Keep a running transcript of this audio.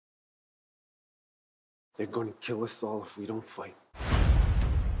They're gonna kill us all if we don't fight.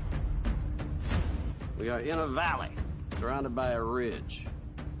 We are in a valley, surrounded by a ridge.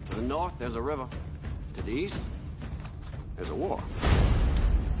 To the north, there's a river. To the east, there's a war.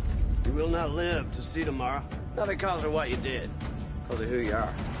 You will not live to see tomorrow. Not because of what you did, because of who you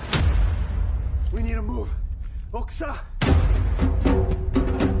are. We need to move. Oksa!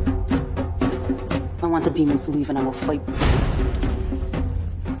 I want the demons to leave and I will fight.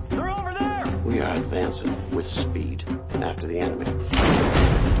 They're over there! We are advancing with speed after the enemy.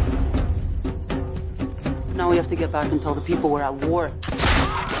 Now we have to get back and tell the people we're at war.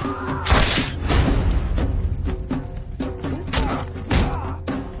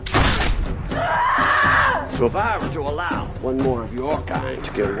 So if I were to allow one more of your kind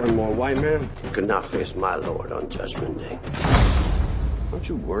to kill one more white man, you could not face my lord on Judgment Day. Aren't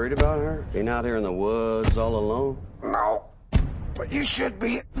you worried about her? Being out here in the woods all alone? No, but you should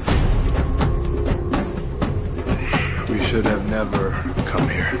be. We should have never come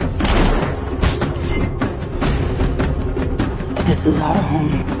here. This is our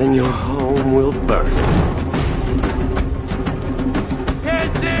home. Then your home will burn.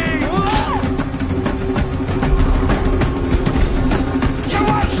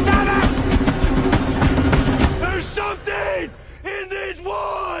 There's something in these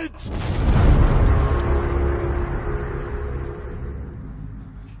woods!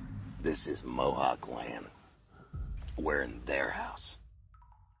 This is Mohawk land. We're in their house.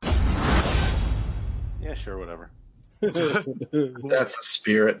 Yeah, sure, whatever. That's the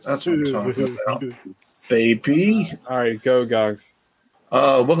spirit. That's what I'm talking about. Baby. All right, go, Gogs.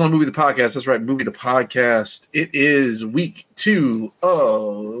 Welcome to Movie the Podcast. That's right, Movie the Podcast. It is week 2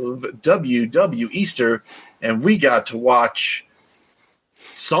 of WW Easter, and we got to watch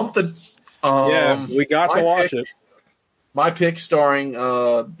something. Yeah, we got to watch it. My pick starring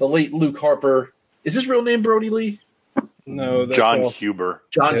the late Luke Harper. Is his real name Brody Lee? No, that's John all. Huber.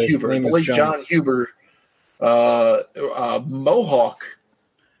 John Yeah, Huber. his name The is late John. John Huber. Mohawk.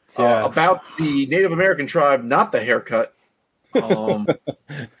 Yeah. About the Native American tribe, not the haircut. Kind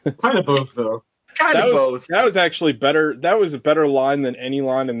of both, though. Kind of both. That was actually better. That was a better line than any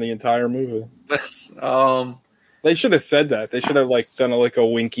line in the entire movie. They should have said that. They should have done a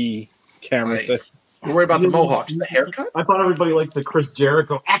winky camera Right. thing. You're worried about the Mohawks. The haircut? I thought everybody liked the Chris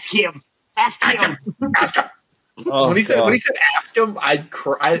Jericho. Ask him. Ask him. Ask him. Oh, when he said God. ask him, I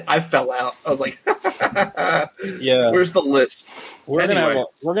fell out. I was like, Yeah. where's the list? We're Anyway.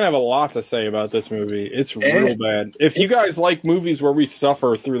 gonna have a lot to say about this movie. It's real bad. If you guys like movies where we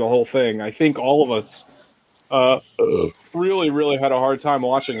suffer through the whole thing, I think all of us really, really had a hard time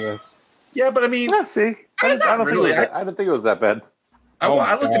watching this. Yeah, but I mean, Yeah, see, I don't really. think it was that bad. I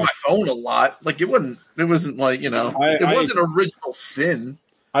looked at God. my phone a lot. Like it wasn't like, it wasn't original sin.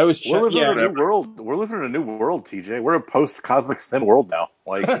 I was We're living checking. in a new world. We're living in a new world, TJ. We're a post-cosmic sin world now.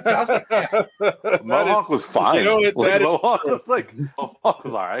 Like Mohawk was fine. You know what, that is Mohawk true. was Mohawk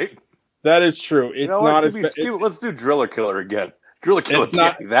was all right. That is true. It's not as bad. Let's do Driller Killer again. Driller Killer It's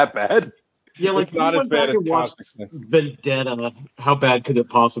not- can't be that bad. Yeah, It's not as bad as Cosmic Sin. Vendetta. How bad could it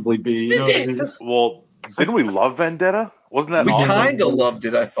possibly be? You know what I mean? Well, didn't we love Vendetta? Wasn't that We awesome? kind of loved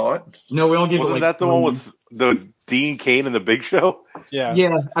it, I thought. No, we don't give Wasn't it that the one with the Dean Cain and the Big Show? Yeah.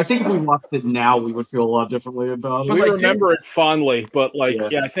 Yeah, I think if we watched it now, we would feel a lot differently about it. We like, remember it fondly, but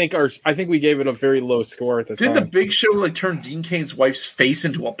Yeah. I think we gave it a very low score at the Didn't time. the Big Show turn Dean Cain's wife's face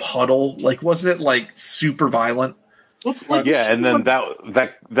into a puddle? Like, wasn't it super violent? It's like, Yeah, and then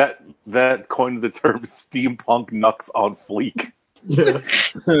that coined the term steampunk nuts on fleek. yeah.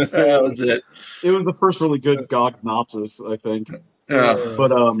 That was it. It was the first really good Gognopsis, I think.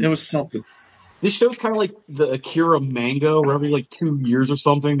 But It was something. this show's kind of like the Akira manga, where every 2 years or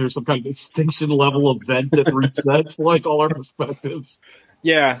something, there's some kind of extinction level event that resets all our perspectives.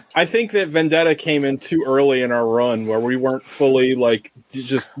 Yeah, I think that Vendetta came in too early in our run, where we weren't fully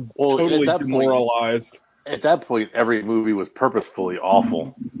just totally at that point- demoralized. At that point, every movie was purposefully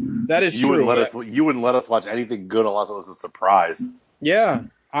awful. That is You true. wouldn't let us watch anything good unless it was a surprise. Yeah,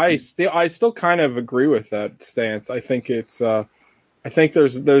 I still kind of agree with that stance. I think it's I think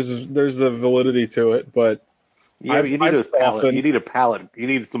there's a validity to it, but Yeah, you need a palate. You need a palate. You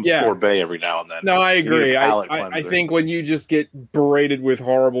need some Yeah. sorbet every now and then. no, I You need a agree. palate I cleanser. think when you just get berated with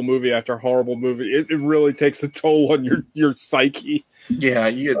horrible movie after horrible movie, it really takes a toll on your psyche. Yeah,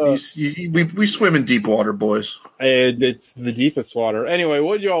 we swim in deep water, boys. And it's the deepest water. Anyway,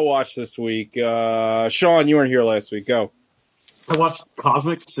 what did you all watch this week? Sean, you weren't here last week. Go. I watched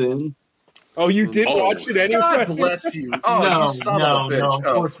Cosmic Sin. Oh, you did watch it anyway? God bless you. Oh, no, you son no, of a bitch. no, of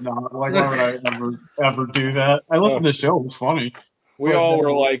course not. Why would I ever do that? I listened to the show. It was funny. We all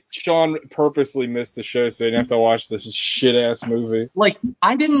were like, Sean purposely missed the show so he didn't have to watch this shit-ass movie. Like,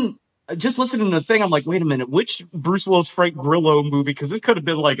 I didn't... Just listening to the thing, I'm like, wait a minute, which Bruce Willis Frank Grillo movie? Because this could have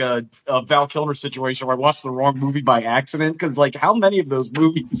been like a Val Kilmer situation where I watched the wrong movie by accident. Because, like, how many of those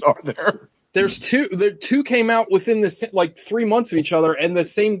movies are there? There's two. The two came out within the like 3 months of each other, and the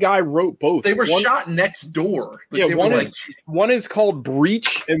same guy wrote both. They were shot next door. Yeah, one is called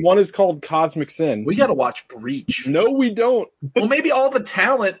Breach, and one is called Cosmic Sin. We got to watch Breach. No, we don't. Well, maybe all the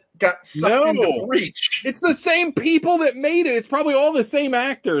talent got sucked into Breach. It's the same people that made it. It's probably all the same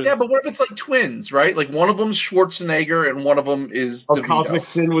actors. Yeah, but what if it's like twins, right? Like one of them's Schwarzenegger and one of them is DeVito. Cosmic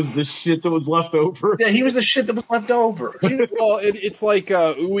Sin was the shit that was left over. Yeah, he was the shit that was left over. Well, it's like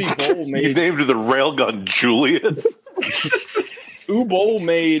Uwe Boll made... He named the railgun Julius. Uwe Boll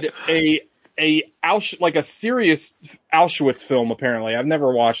made a serious Auschwitz film, apparently. I've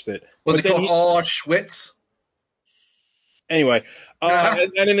never watched it. Was it called Auschwitz? Anyway,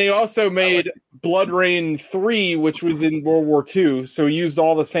 and then they also made Blood Rain 3, which was in World War II, so he used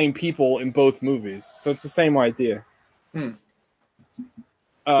all the same people in both movies. So it's the same idea. Anyway,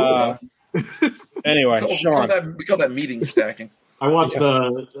 Sean. We call that meeting stacking. I watched,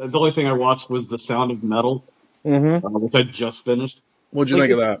 the only thing I watched was The Sound of Metal, which I just finished. What'd you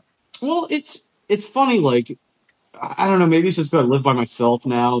think of that? Well, it's funny, like, I don't know, maybe it's just because I live by myself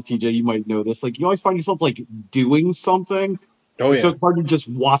now. TJ, you might know this. Like, you always find yourself, like, doing something. Oh, yeah. So it's hard to just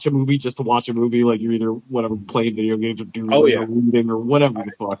watch a movie just to watch a movie. Like, you're either, playing video games or doing or reading or whatever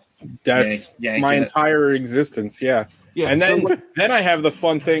the fuck. That's my entire existence, yeah. And then I have the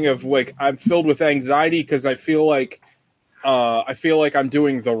fun thing of, like, I'm filled with anxiety because I feel like I'm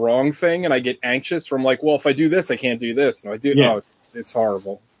doing the wrong thing, and I get anxious from, like, well, if I do this, I can't do this. And I do, it's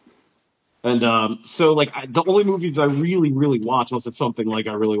horrible. And so, like, the only movies I really, really watch, unless it's something, like,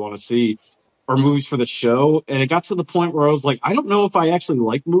 I really want to see, are movies for the show. And it got to the point where I was like, I don't know if I actually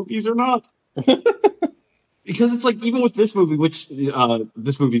like movies or not. Because it's like, even with this movie, which,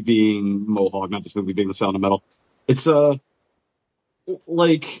 this movie being Mohawk, not this movie being The Sound of Metal, it's,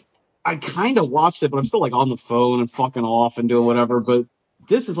 like, I kind of watched it, but I'm still, like, on the phone and fucking off and doing whatever. But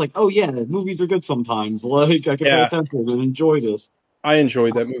this is like, oh, yeah, movies are good sometimes. Like, I can pay attention and enjoy this. I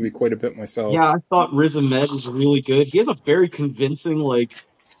enjoyed that movie quite a bit myself. Yeah, I thought Riz Ahmed was really good. He has a very convincing, like,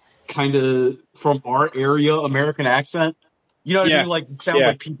 kind of from our area American accent. You know what I mean? Like, it sounds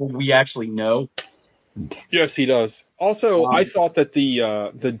like people we actually know. Yes, he does. Also, I thought that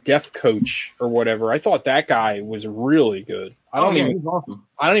the deaf coach or whatever, I thought that guy was really good. I don't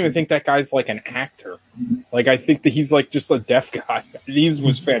even think that guy's like an actor. Like, I think that he's like just a deaf guy. He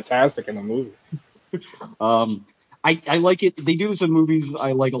was fantastic in the movie. I like it. They do this in movies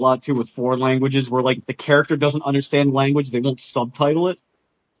I like a lot too with foreign languages where like the character doesn't understand language, they won't subtitle it,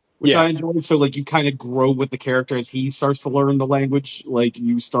 which I enjoy. So like you kind of grow with the character as he starts to learn the language. Like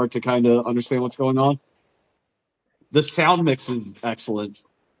you start to kind of understand what's going on. The sound mix is excellent.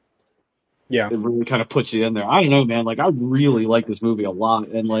 Yeah, it really kind of puts you in there. I don't know, man. Like I really like this movie a lot,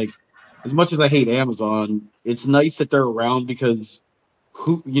 and like as much as I hate Amazon, it's nice that they're around because.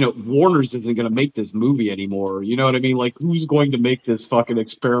 Warner's isn't going to make this movie anymore. You know what I mean? Like, who's going to make this fucking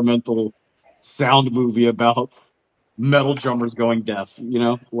experimental sound movie about metal drummers going deaf? You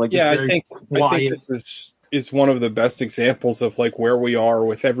know, like I think this is one of the best examples of like where we are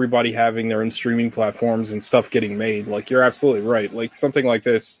with everybody having their own streaming platforms and stuff getting made. Like, you're absolutely right. Like something like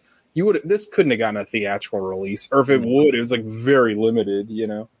this, this couldn't have gotten a theatrical release, or if it would, it was like very limited. You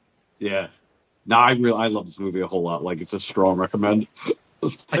know? Yeah. No, I love this movie a whole lot. Like, it's a strong recommend.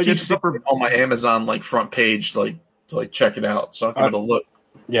 I keep seeing on my Amazon like front page to check it out, so I'm going to look.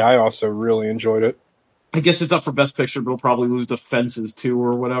 Yeah, I also really enjoyed it. I guess it's up for Best Picture, but it'll probably lose to Fences 2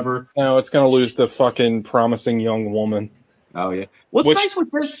 or whatever. No, it's going to lose to fucking Promising Young Woman. Oh yeah. What's nice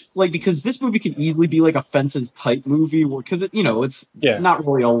with this, like, because this movie could easily be like a Fences type movie, because it's not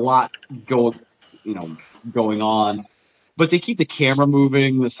really a lot going on. But they keep the camera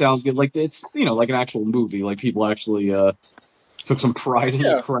moving, the sound's good, like it's like an actual movie, like people actually took some pride in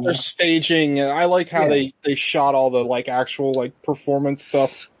the craft. Their staging. I like how they shot all the like actual like performance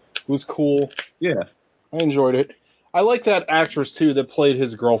stuff. It was cool. Yeah, I enjoyed it. I like that actress too that played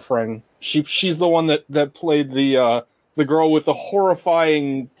his girlfriend. She's the one that played the girl with the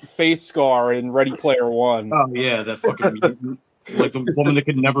horrifying face scar in Ready Player One. Oh yeah, that fucking like the woman that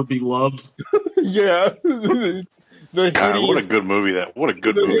could never be loved. Yeah. What a good movie that was.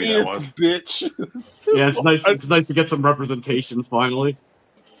 Bitch. Yeah, it's nice. It's nice to get some representation finally.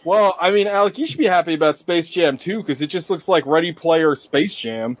 Well, I mean, Alec, you should be happy about Space Jam 2 because it just looks like Ready Player Space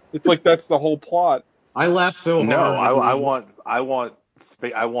Jam. It's like that's the whole plot. I laughed so hard. No, I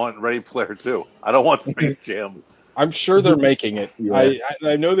want Ready Player 2. I don't want Space Jam. I'm sure they're making it. Yeah.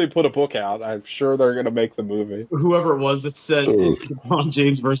 I know they put a book out. I'm sure they're going to make the movie. Whoever it was that said it's LeBron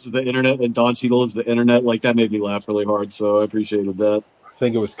James versus the internet and Don Cheadle is the internet, like that made me laugh really hard. So I appreciated that. I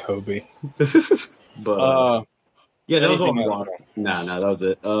think it was Kobe. But yeah, that was all anything I else? watched. Nah, that was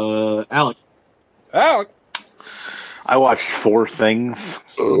it. Alec. Alec. I watched 4 things.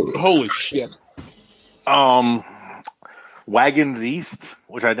 Holy shit. Wagons East,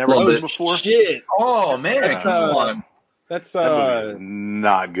 which I'd never seen before. Shit. Oh man, come on. That's That movie's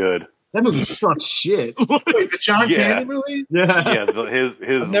not good. That movie sucks shit. Wait, the John Yeah. Candy movie? Yeah. Yeah,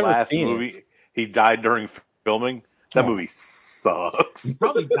 his I've never last seen it. movie, he died during filming. That movie He sucks.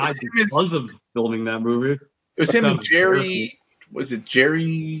 probably died because of filming that movie. It was him and Sounds Jerry. Was it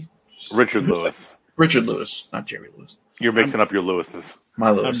Jerry? Richard Lewis. Richard Lewis, not Jerry Lewis. You're mixing up your Lewises.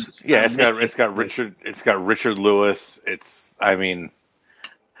 My Lewis. Yeah, it's got Richard Lewis.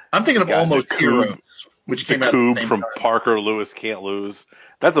 I'm thinking of God, Almost the Coupe. Heroes, which The came out at the Coupe same from time. Parker Lewis Can't Lose.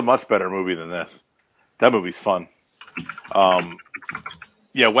 That's a much better movie than this. That movie's fun.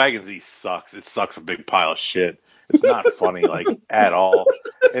 Yeah, Wagons East sucks. It sucks a big pile of shit. It's not funny at all.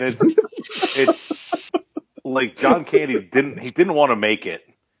 And it's like John Candy didn't want to make it.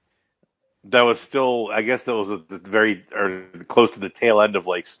 That was still, I guess that was close to the tail end of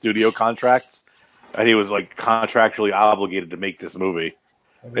studio contracts. And he was contractually obligated to make this movie.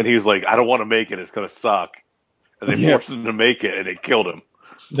 And he was like, I don't want to make it. It's going to suck. And they forced him to make it and it killed him.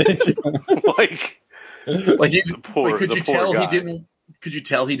 Could you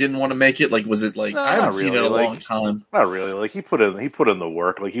tell he didn't want to make it? Was it No, I haven't not seen it in really. a long time. Not really. He put in the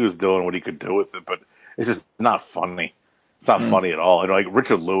work. He was doing what he could do with it, but it's just not funny. It's not funny at all. And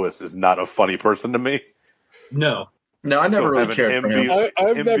Richard Lewis is not a funny person to me. No. No, I never really having cared for him.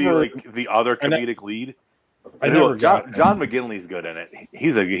 Be the other comedic lead. John McGinley's good in it.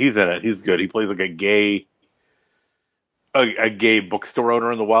 He's in it. He's good. He plays a gay bookstore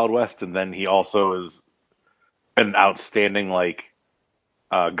owner in the Wild West, and then he also is an outstanding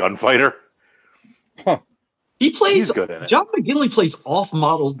gunfighter. Huh. He's good in it. John McGinley plays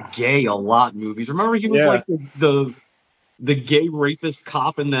off-model gay a lot in movies. Remember he was the gay rapist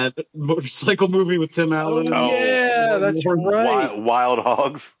cop in that motorcycle movie with Tim Allen? Oh, yeah, that's right. Wild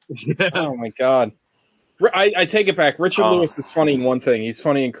Hogs. Yeah. Oh, my God. I take it back. Richard Lewis is funny in one thing. He's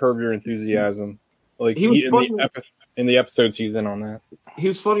funny in Curb Your Enthusiasm. In the episodes he's in on that. He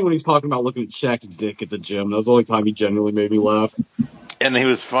was funny when he was talking about looking at Shaq's dick at the gym. That was the only time he genuinely made me laugh. And he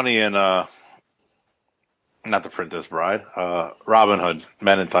was funny in, not The Princess Bride, Robin Hood,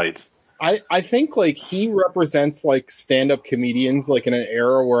 Men in Tights. I think he represents stand-up comedians in an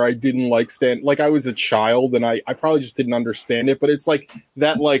era where I didn't I was a child and I probably just didn't understand it, but it's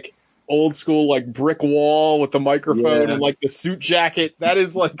that old school brick wall with the microphone and the suit jacket. That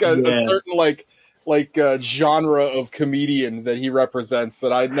is a certain genre of comedian that he represents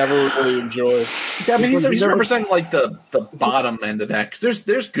that I never really enjoyed. Yeah, I mean he's representing the bottom end of that because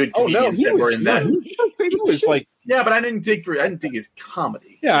there's good comedians that were in that. He was yeah, but I didn't dig his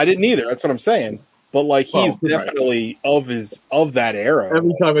comedy. Yeah, I didn't either. That's what I'm saying. But he's definitely of that era.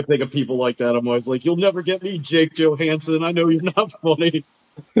 Every time I think of people like that, I'm always like, "You'll never get me, Jake Johansson. I know you're not funny."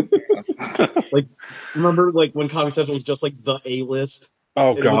 Remember when Comedy Central was just the A-list?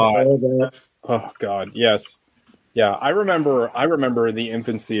 Oh God. Oh God. Yes. Yeah, I remember the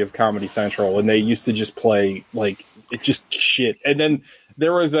infancy of Comedy Central, and they used to just play it just shit. And then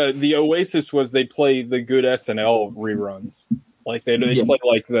there was the Oasis was they play the good SNL reruns, they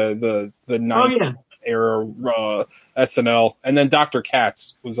play the 90s era SNL, and then Dr.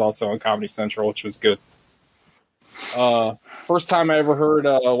 Katz was also on Comedy Central, which was good. First time I ever heard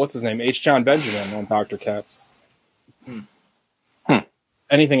what's his name, H. John Benjamin on Dr. Katz.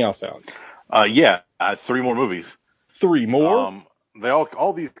 Anything else, Alex? 3 more movies. 3 more? They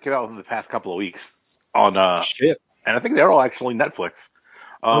all these came out in the past couple of weeks on shit. And I think they're all actually Netflix.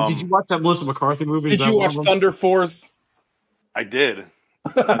 Did you watch that Melissa McCarthy movie? Did you watch Thunder Force? I did.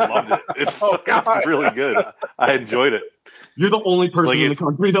 I loved it. It's really good. I enjoyed it. You're the only person in the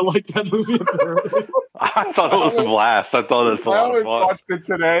country that liked that movie. I thought it was a blast. I thought it was a lot of fun. I watched it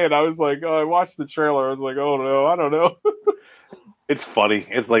today, and I was like, I watched the trailer. I was like, oh no, I don't know. It's funny.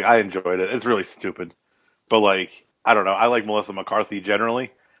 It's I enjoyed it. It's really stupid, but I don't know. I like Melissa McCarthy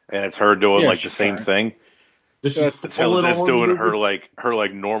generally, and it's her doing the same thing. It's doing her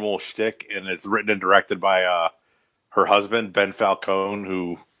normal shtick, and it's written and directed by her husband Ben Falcone,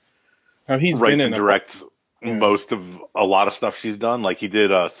 who he's writes been and directs most of a lot of stuff she's done. He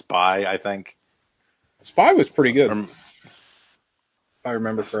did Spy, I think. Spy was pretty good. If I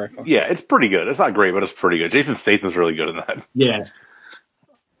remember correctly. Yeah, it's pretty good. It's not great, but it's pretty good. Jason Statham's really good in that. Yeah.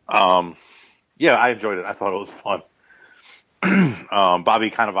 Yeah, I enjoyed it. I thought it was fun.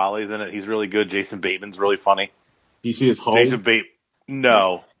 Bobby Cannavale's in it. He's really good. Jason Bateman's really funny. Do you see his home? Jason Bateman.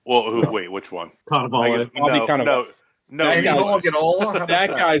 No. Well, wait, which one? Cannavale. No. That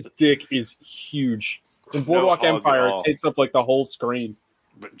guy's dick is huge. In Boardwalk Empire, it takes up like the whole screen.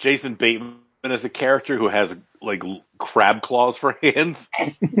 But Jason Bateman is a character who has like crab claws for hands.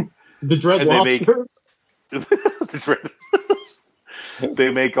 The Dread Lobster.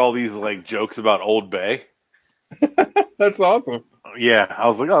 They make all these like jokes about Old Bay. That's awesome. Yeah, I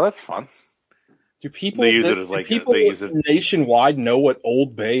was like, oh, that's fun. Do people people nationwide know what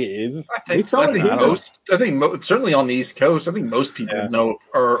Old Bay is? I think certainly on the East Coast, I think most people know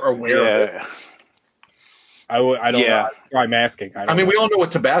are aware of it. I don't know. I'm asking. I mean, we all know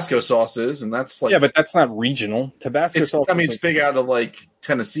what Tabasco sauce is, and that's like... Yeah, but that's not regional. Tabasco sauce... I mean, it's big out of, like,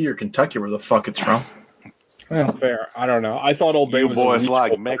 Tennessee or Kentucky, where the fuck it's from. Well, fair. I don't know. I thought Old Bay was boys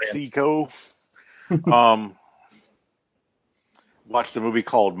like Mexico. Watched a movie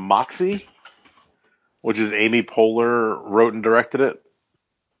called Moxie, which is Amy Poehler wrote and directed it.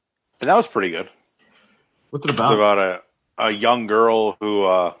 And that was pretty good. What's it about? It's about a young girl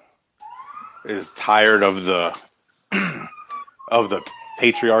who... is tired of the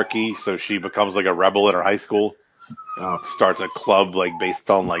patriarchy, so she becomes like a rebel in her high school. Starts a club like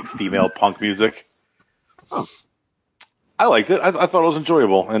based on like female punk music. Oh. I liked it. I thought it was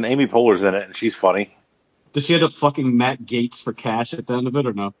enjoyable, and Amy Poehler's in it, and she's funny. Does she end up fucking Matt Gaetz for cash at the end of it,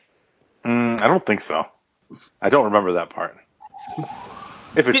 or no? I don't think so. I don't remember that part.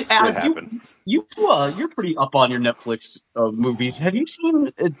 If it did happen. You're pretty up on your Netflix movies. Have you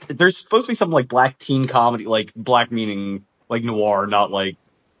seen? There's supposed to be some like black teen comedy, like black meaning like noir, not like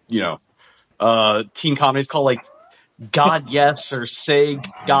teen comedy. It's called like God Yes or Say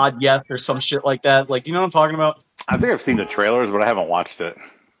God Yes or some shit like that. Like, you know what I'm talking about? I think I've seen the trailers, but I haven't watched it.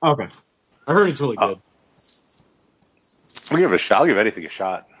 Okay, I heard it's really good. I'll give it a shot. I'll give anything a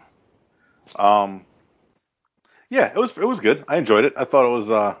shot. Yeah, it was good. I enjoyed it. I thought it was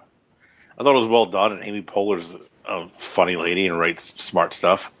well done, and Amy Poehler's a funny lady and writes smart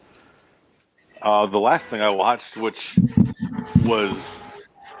stuff. The last thing I watched, which was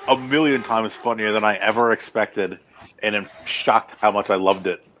a million times funnier than I ever expected, and I'm shocked how much I loved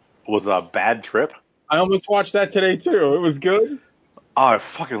it, was a Bad Trip. I almost watched that today too. It was good. Oh, I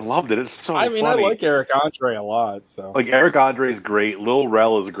fucking loved it. It's so funny. I like Eric Andre a lot. So like Eric Andre is great. Lil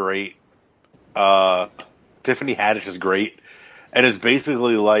Rel is great. Tiffany Haddish is great, and it's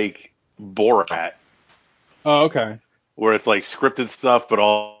basically like Borat. Oh, okay. Where it's like scripted stuff, but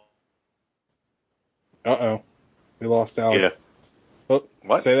all. We lost Alex. Yeah. Oh,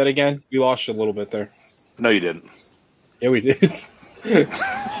 what? Say that again. We lost you a little bit there. No, you didn't. Yeah, we did. It's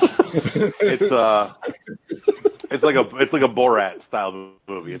like a Borat style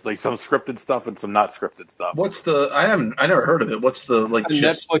movie. It's like some scripted stuff and some not scripted stuff. I never heard of it. What's the like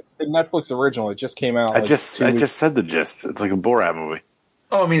gist? The Netflix original. It just came out. I just said the gist. It's like a Borat movie.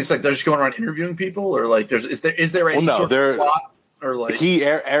 Oh, I mean, it's like they're just going around interviewing people, or like is there any sort of plot, or like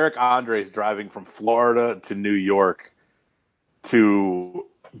Eric Andre is driving from Florida to New York to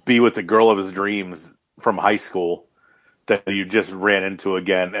be with the girl of his dreams from high school that you just ran into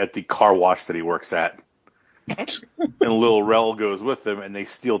again at the car wash that he works at. And Lil Rel goes with him, and they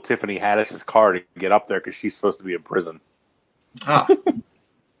steal Tiffany Haddish's car to get up there because she's supposed to be in prison.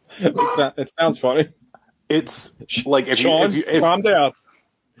 It sounds funny. It's like if calm down.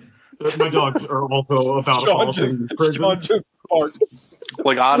 My dogs are also about Sean just barked.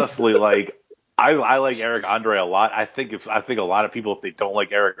 Like honestly, like I like Eric Andre a lot. I think a lot of people, if they don't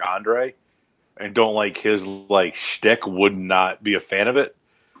like Eric Andre and don't like his like shtick, would not be a fan of it.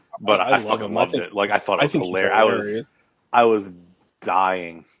 But I fucking loved it. Like I thought it was hilarious. I was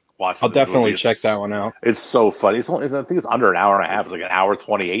dying watching. I'll definitely check that one out. It's so funny. I think it's under an hour and a half. It's like an hour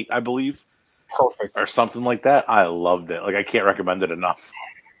 28, I believe. Perfect. Or something like that. I loved it. Like I can't recommend it enough.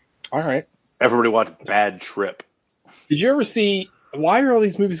 All right. Everybody watch Bad Trip. Did you ever see? Why are all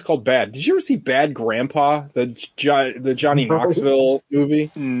these movies called Bad? Did you ever see Bad Grandpa, the Johnny Knoxville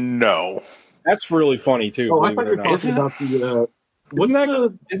movie? No. That's really funny too. Oh, I thought you were talking about the.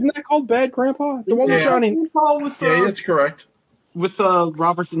 Isn't that called Bad Grandpa? The one with Johnny. Yeah, that's correct. With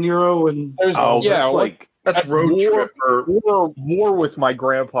Robert De Niro and. That's Road Trip or War with My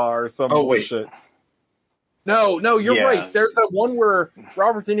Grandpa or some bullshit. No, you're right. There's that one where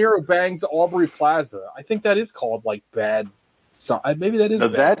Robert De Niro bangs Aubrey Plaza. I think that is called like Bad. Maybe that is. No,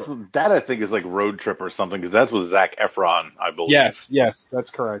 that I think is like Road Trip or something because that's with Zac Efron, I believe. Yes, that's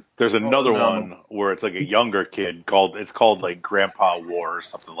correct. There's another one where it's like a younger kid called like Grandpa War or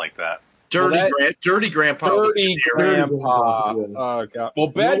something like that. Dirty Grandpa. Dirty Grandpa. Yeah. Oh god. Well,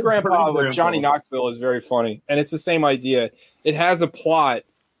 Bad Grandpa with Johnny Knoxville is very funny, and it's the same idea. It has a plot,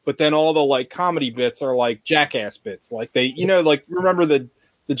 but then all the like comedy bits are like Jackass bits. Like they, like remember the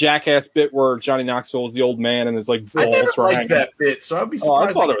Jackass bit where Johnny Knoxville was the old man and his like balls I never were liked hanging. that bit, so I'd be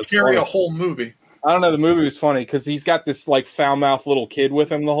surprised thought they it was carry funny. a whole movie. I don't know. The movie was funny because he's got this like foul-mouthed little kid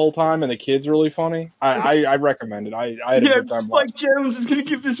with him the whole time, and the kid's really funny. I recommend it. I had a good time watching. Spike Jones is gonna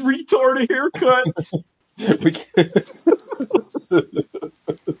give this retard a haircut.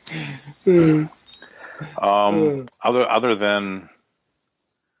 Other than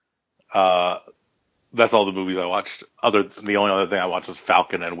that's all the movies I watched. The only other thing I watched was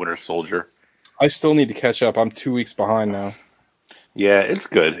Falcon and Winter Soldier. I still need to catch up. I'm 2 weeks behind now. Yeah, it's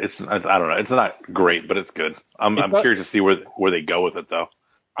good. I don't know. It's not great, but it's good. I'm curious to see where they go with it, though.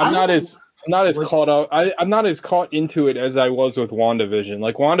 I'm not as caught up. I'm not as caught into it as I was with WandaVision.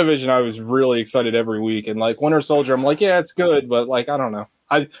 Like WandaVision, I was really excited every week, and like Winter Soldier, I'm like, yeah, it's good, but like I don't know.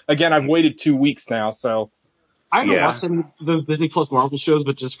 I've waited 2 weeks now, so. I haven't watched any of those Disney Plus Marvel shows,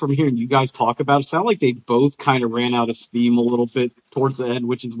 but just from hearing you guys talk about it, sound like they both kind of ran out of steam a little bit towards the end,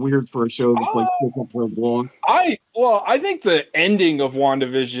 which is weird for a show that's like for long. I think the ending of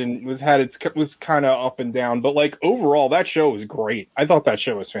WandaVision was kind of up and down, but like overall, that show was great. I thought that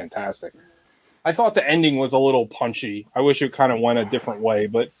show was fantastic. I thought the ending was a little punchy. I wish it kind of went a different way,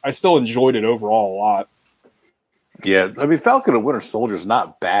 but I still enjoyed it overall a lot. Yeah, I mean, Falcon and Winter Soldier is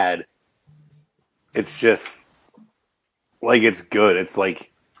not bad. It's just. Like, it's good. It's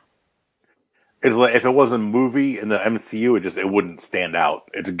like if it wasn't a movie in the MCU, it wouldn't stand out.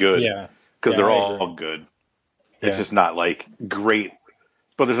 It's good. Yeah. Because they're all good. It's just not, like, great.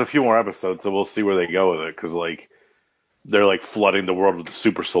 But there's a few more episodes, so we'll see where they go with it. Because, like, they're, like, flooding the world with the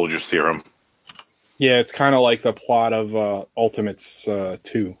super soldier serum. Yeah, it's kind of like the plot of Ultimates 2, a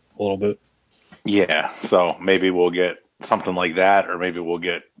little bit. Yeah. So maybe we'll get something like that, or maybe we'll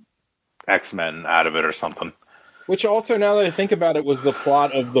get X-Men out of it or something. Which also, now that I think about it, was the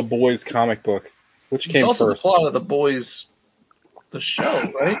plot of the Boys comic book, which came first. It's also the plot of the Boys, the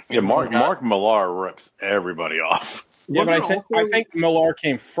show, right? Yeah, Mark Millar rips everybody off. Yeah, but I think Millar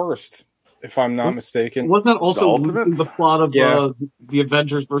came first, if I'm not mistaken. Wasn't that also the plot of the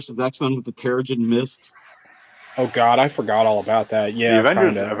Avengers versus X-Men with the Terrigen Mist? Oh God, I forgot all about that. Yeah,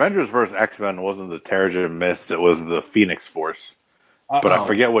 the Avengers versus X-Men wasn't the Terrigen Mist; it was the Phoenix Force. But I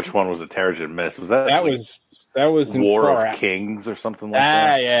forget which one was the Terrigen Mist. Was that? That was in War of Kings or something like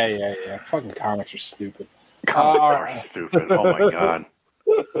that. Yeah. Fucking comics are stupid. Comics are stupid. Oh my God.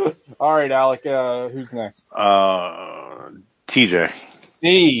 All right, Alec. Who's next? TJ.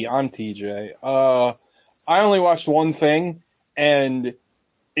 Me. I'm TJ. I only watched one thing, and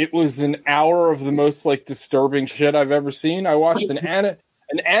it was an hour of the most like disturbing shit I've ever seen. I watched an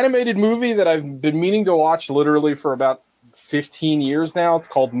animated movie that I've been meaning to watch literally for about 15 years now. It's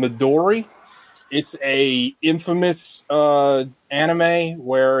called Midori. It's a infamous anime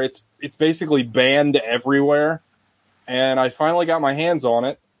where it's basically banned everywhere, and I finally got my hands on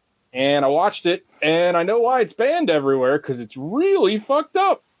it, and I watched it, and I know why it's banned everywhere, because it's really fucked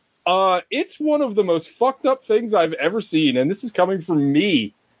up. It's one of the most fucked up things I've ever seen, and this is coming from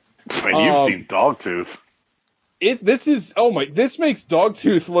me. Man, you've seen Dogtooth. This makes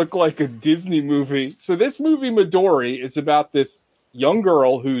Dogtooth look like a Disney movie. So this movie, Midori, is about this young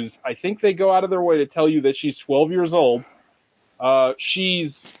girl who's, I think they go out of their way to tell you that she's 12 years old.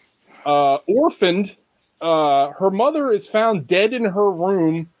 She's orphaned. Her mother is found dead in her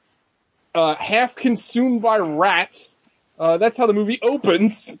room, half consumed by rats. That's how the movie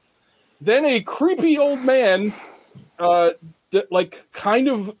opens. Then a creepy old man,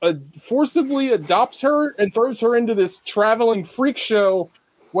 forcibly adopts her and throws her into this traveling freak show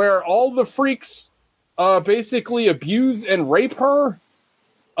where all the freaks basically abuse and rape her.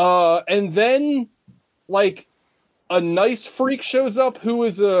 And then, like, a nice freak shows up who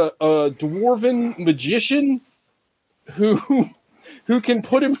is a dwarven magician who can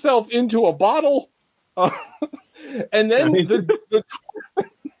put himself into a bottle. And then the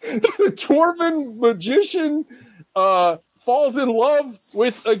dwarven magician falls in love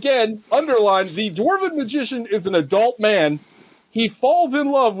with, again, underline, the dwarven magician is an adult man. He falls in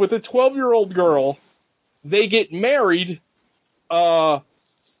love with a 12-year-old girl. They get married. Then...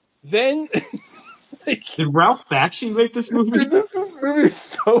 Did Ralph Bakshi make this movie? Dude, this movie is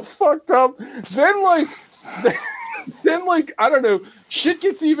so fucked up. Then, I don't know, shit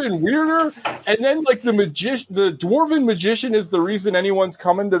gets even weirder. And then, like, the dwarven magician is the reason anyone's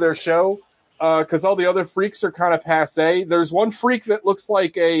coming to their show. Because all the other freaks are kind of passé. There's one freak that looks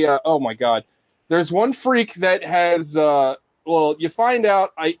like oh my God. There's one freak that has well, you find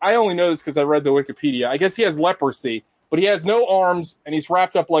out, I only know this because I read the Wikipedia. I guess he has leprosy, but he has no arms, and he's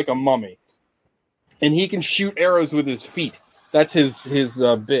wrapped up like a mummy. And he can shoot arrows with his feet. That's his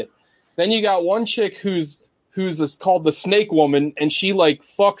bit. Then you got one chick who's called the Snake Woman, and she like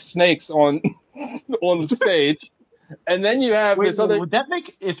fucks snakes on on the stage. And then you have this other. Would that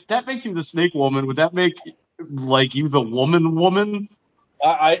make, if that makes you the Snake Woman, would that make like you the woman?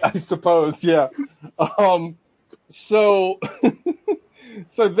 I suppose, yeah. So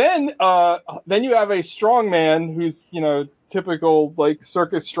then you have a strong man who's, typical like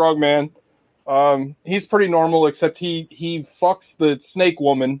circus strongman. He's pretty normal, except he fucks the Snake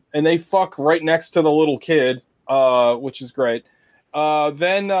Woman, and they fuck right next to the little kid, which is great.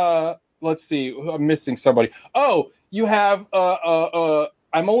 Then let's see, I'm missing somebody. Oh, you have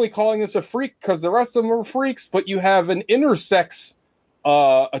I'm only calling this a freak because the rest of them are freaks, but you have an intersex,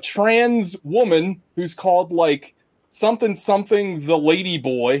 a trans woman who's called like something the lady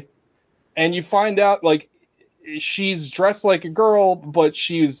boy, and you find out like she's dressed like a girl, but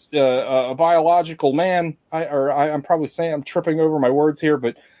she's a biological man. I'm probably saying, I'm tripping over my words here,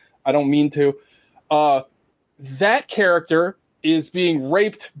 but I don't mean to. That character is being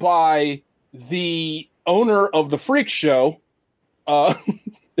raped by the owner of the freak show.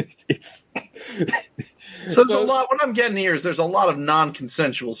 It's so there's a lot. What I'm getting here is there's a lot of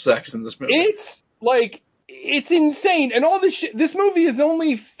non-consensual sex in this movie. It's like, it's insane. And all this shit, this movie is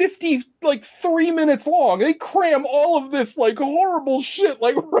only 3 minutes long. They cram all of this like horrible shit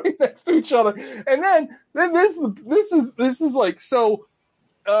like right next to each other. And then this is like, so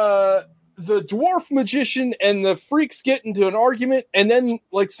the dwarf magician and the freaks get into an argument, and then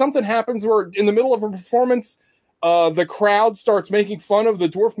like something happens where in the middle of a performance, the crowd starts making fun of the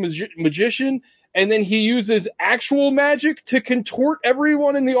dwarf magician, and then he uses actual magic to contort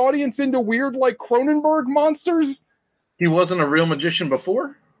everyone in the audience into weird, like, Cronenberg monsters. He wasn't a real magician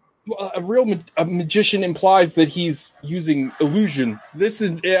before? A real magician implies that he's using illusion. This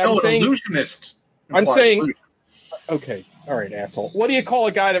is... I'm saying, an illusionist. I'm saying... Illusion. Okay, all right, asshole. What do you call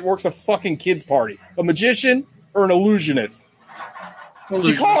a guy that works a fucking kid's party? A magician or an illusionist?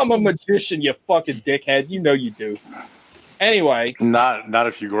 You call him a magician, you fucking dickhead. You know you do. Anyway. Not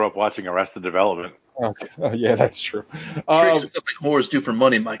if you grew up watching Arrested Development. Okay. Oh, yeah, that's true. Tricks are something whores do for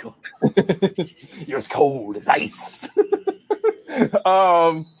money, Michael. You're as cold as ice.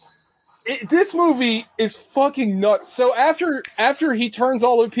 This movie is fucking nuts. So after he turns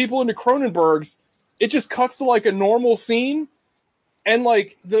all the people into Cronenbergs, it just cuts to like a normal scene. And,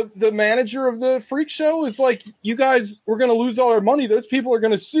 like, the manager of the freak show is like, you guys, we're going to lose all our money. Those people are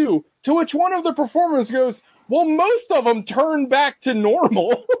going to sue. To which one of the performers goes, well, most of them turn back to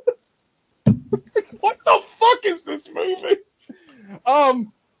normal. What the fuck is this movie?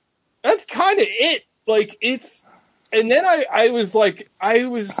 That's kind of it. Like, it's... And then I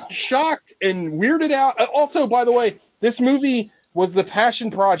was shocked and weirded out. Also, by the way, this movie was the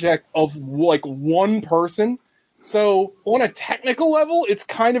passion project of, like, one person. So on a technical level, it's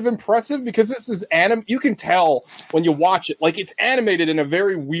kind of impressive because this is you can tell when you watch it, like it's animated in a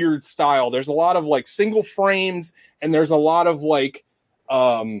very weird style. There's a lot of like single frames, and there's a lot of like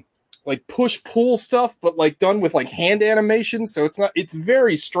push pull stuff, but like done with like hand animation. So it's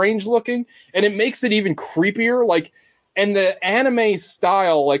very strange looking, and it makes it even creepier. Like, and the anime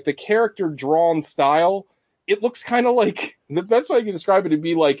style, like the character drawn style, it looks kind of like, the best way I can describe it would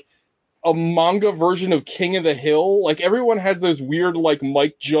be like a manga version of King of the Hill. Like everyone has those weird like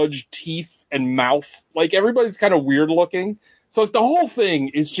Mike Judge teeth and mouth. Like everybody's kind of weird looking. So like, the whole thing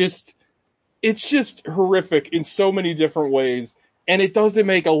is just, it's just horrific in so many different ways. And it doesn't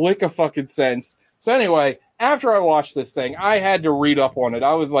make a lick of fucking sense. So anyway, after I watched this thing, I had to read up on it.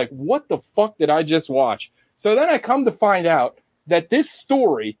 I was like, what the fuck did I just watch? So then I come to find out that this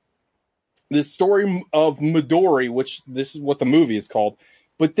story of Midori, which this is what the movie is called,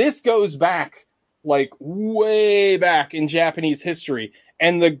 but this goes back, like, way back in Japanese history.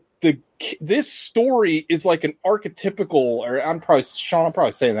 And this story is like an archetypical, or I'm probably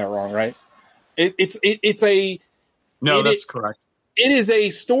saying that wrong, right? It's correct. It is a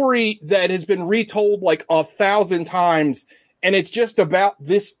story that has been retold like 1,000 times, and it's just about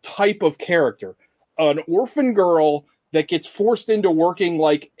this type of character. An orphan girl that gets forced into working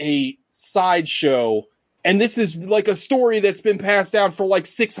like a sideshow. And this is like a story that's been passed down for like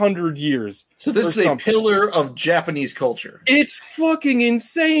 600 years. So this is a pillar of Japanese culture. It's fucking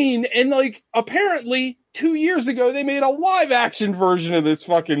insane. And like, apparently 2 years ago, they made a live action version of this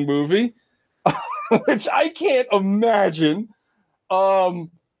fucking movie, which I can't imagine. I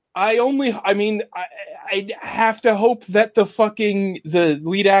have to hope that the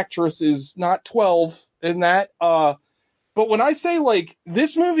lead actress is not 12 in that. But But when I say like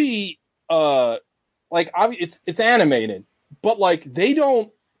this movie, like it's animated, but like they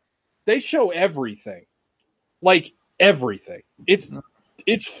show everything, like everything. It's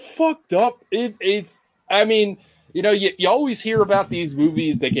fucked up. It's I mean, you know, you always hear about these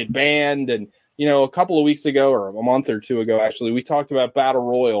movies that get banned, and you know, a couple of weeks ago or a month or two ago, actually, we talked about Battle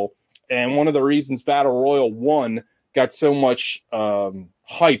Royale, and one of the reasons Battle Royale 1 got so much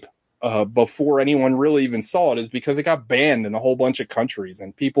hype before anyone really even saw it is because it got banned in a whole bunch of countries,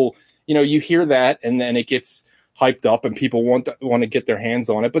 and people, you know, you hear that and then it gets hyped up and people want to get their hands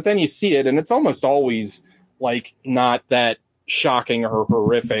on it, but then you see it and it's almost always like not that shocking or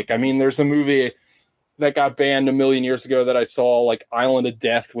horrific. I mean, there's a movie that got banned a million years ago that I saw, like Island of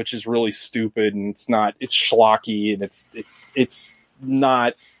Death, which is really stupid and it's schlocky and it's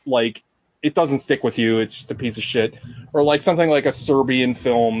not like, it doesn't stick with you. It's just a piece of shit. Or like something like a Serbian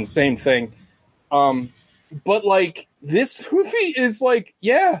film, same thing. But like this movie is like,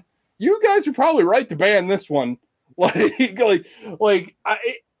 yeah, you guys are probably right to ban this one.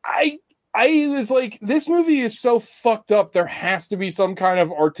 I was like, this movie is so fucked up. There has to be some kind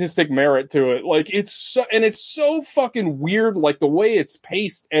of artistic merit to it. Like it's so fucking weird. Like the way it's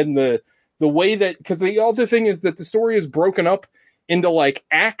paced and the way that, because the other thing is that the story is broken up into like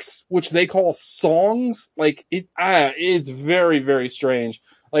acts, which they call songs. Like it's very, very strange.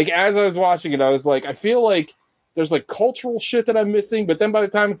 Like as I was watching it, I was like, I feel like there's like cultural shit that I'm missing, but then by the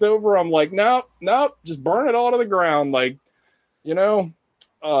time it's over, I'm like, nope, just burn it all to the ground. Like, you know,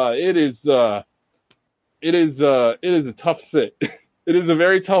 it is a tough sit. It is a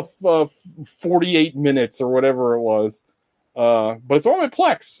very tough 48 minutes or whatever it was. But it's on my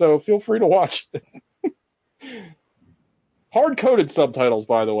Plex, so feel free to watch it. Hard-coded subtitles,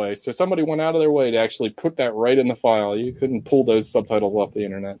 by the way, so somebody went out of their way to actually put that right in the file. You couldn't pull those subtitles off the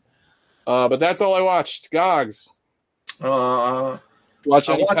internet. But that's all I watched. Gogs. Watch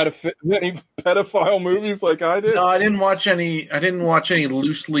any pedophile movies like I did? No, I didn't watch any. I didn't watch any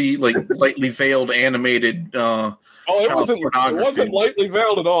loosely, like lightly veiled animated. It wasn't lightly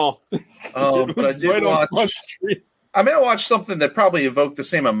veiled at all. But I did watch. I mean, I watched something that probably evoked the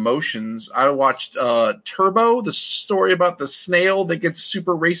same emotions. I watched Turbo, the story about the snail that gets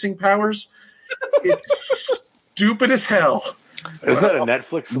super racing powers. It's stupid as hell. Is that a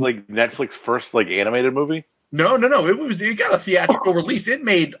Netflix first like animated movie? No. It got a theatrical release. It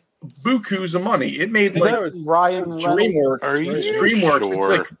made bukus of money. It made like Ryan DreamWorks. It's DreamWorks.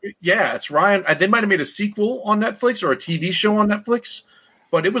 Sure? It's like, yeah, it's Ryan. They might have made a sequel on Netflix or a TV show on Netflix.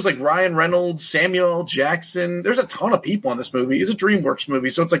 But it was like Ryan Reynolds, Samuel L. Jackson. There's a ton of people in this movie. It's a DreamWorks movie,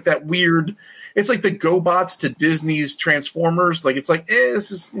 so it's like that weird. It's like the GoBots to Disney's Transformers. Like it's like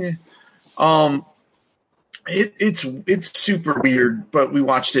this is. It's super weird, but we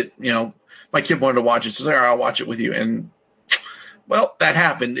watched it. You know, my kid wanted to watch it, so I was like, all right, I'll watch it with you. And well, that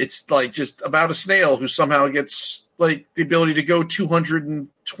happened. It's like just about a snail who somehow gets like the ability to go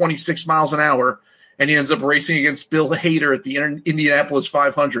 226 miles an hour. And he ends up racing against Bill Hader at the Indianapolis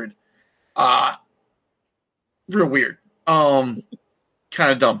 500. Real weird. Kind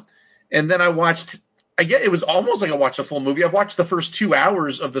of dumb. And then I watched, it was almost like I watched a full movie. I watched the first 2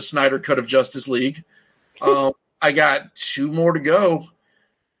 hours of the Snyder Cut of Justice League. I got 2 more to go.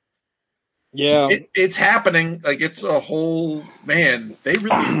 Yeah. It's happening. Like it's a whole, man, they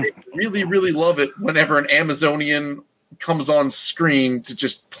really love it whenever an Amazonian comes on screen to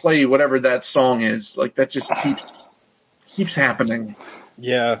just play whatever that song is. Like that just keeps happening.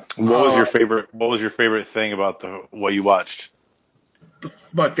 Yeah. What was your favorite thing about what you watched?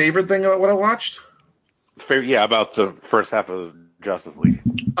 My favorite thing about what I watched? About the first half of Justice League.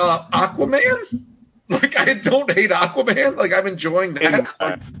 Aquaman? Like I don't hate Aquaman. Like I'm enjoying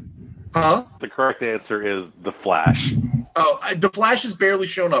that. The correct answer is The Flash. Oh, The Flash has barely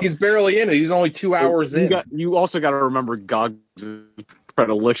shown up. He's barely in it. He's only 2 hours in. You also got to remember Gog's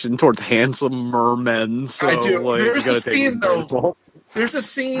predilection towards handsome mermen. So, I do. Like, There's a scene though. There's a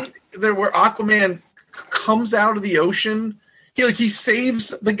scene there where Aquaman comes out of the ocean. He saves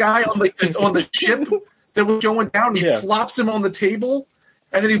the guy on the ship that was going down. He flops him on the table.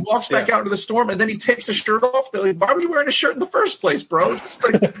 And then he walks back out into the storm, and then he takes the shirt off. They're like, why were you wearing a shirt in the first place, bro?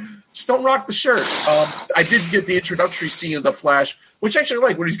 Just don't rock the shirt. I did get the introductory scene of The Flash, which I actually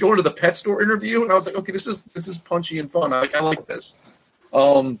like, when he's going to the pet store interview, and I was like, okay, this is punchy and fun. I like this.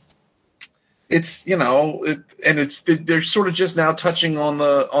 It's, you know, they're sort of just now touching on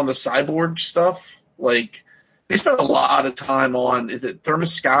the cyborg stuff. Like, they spent a lot of time on, is it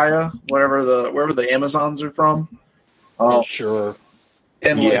Themyscira, wherever the Amazons are from? Sure.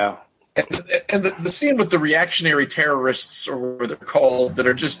 And And the scene with the reactionary terrorists, or whatever they're called, that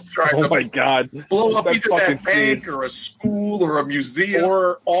are just trying Oh my god! blow up That either fucking that bank scene. or a school or a museum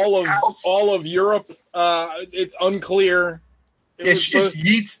Or house. all of Europe. It's unclear. Yeah, she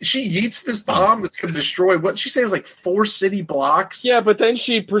yeets this bomb that's going to destroy what she said was like 4 city blocks. Yeah, but then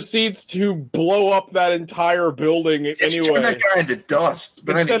she proceeds to blow up that entire building She turned anyway. that guy into dust.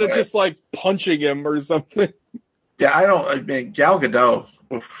 But Instead anyway. of just like punching him or something. Yeah, I mean, Gal Gadot.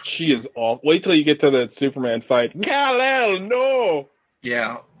 Oof. She is awful. Wait till you get to that Superman fight. Kal-El, no!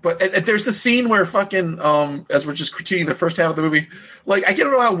 Yeah, but and there's a scene where fucking as we're just critiquing the first half of the movie, like I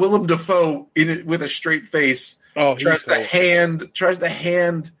don't know how Willem Dafoe in it with a straight face tries to hand Khal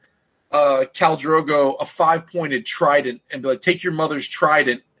Drogo a 5-pointed trident and be like, take your mother's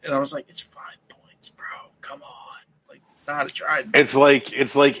trident, and I was like, it's 5 points, bro. Come on, like it's not a trident. It's like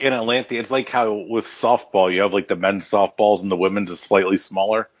in Atlanta. It's like how with softball you have like the men's softballs and the women's is slightly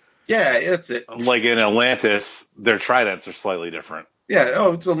smaller. Yeah, that's it. Like in Atlantis, their tridents are slightly different.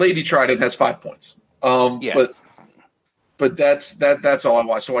 Yeah, it's a lady trident has 5 points. Yeah. But that's all I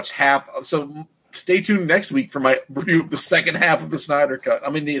watched. I watched half. So stay tuned next week for my review of the second half of the Snyder Cut.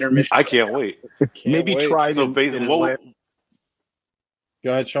 I'm in the intermission. I can't wait. Maybe try So to. basically, Go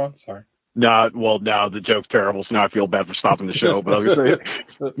ahead, Sean. Sorry. Now the joke's terrible, so now I feel bad for stopping the show. But I was going to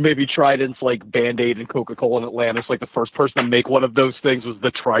say, maybe Trident's like Band-Aid and Coca-Cola in Atlantis. Like the first person to make one of those things was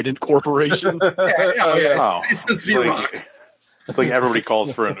the Trident Corporation. Oh. It's the Xerox. It's like everybody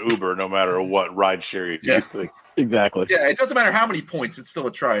calls for an Uber, no matter what rideshare you're using. Exactly. Yeah, it doesn't matter how many points, it's still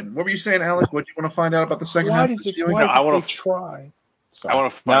a trident. What were you saying, Alec? What do you want to find out about the second half? I want to try. I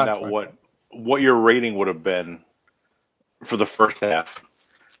want to find out what your rating would have been for the first half,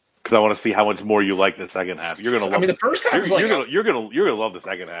 because I want to see how much more you like the second half. You're gonna love. I mean, the first half is like you're gonna love the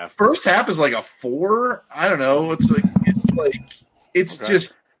second half. First half is like a 4. I don't know. It's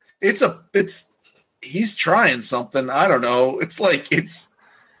he's trying something. I don't know.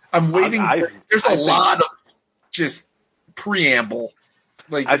 I'm waiting. There's a lot of just preamble.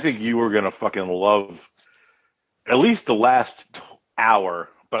 Like I think you were gonna fucking love at least the last hour,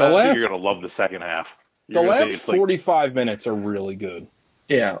 but I think you're gonna love the second half. The last 45 minutes are really good.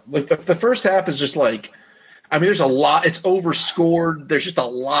 Yeah, like the first half is just like, I mean, there's a lot. It's overscored. There's just a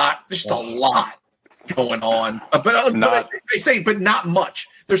lot. There's just a lot going on. But not much.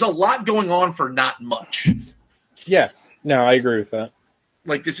 There's a lot going on for not much. Yeah, no, I agree with that.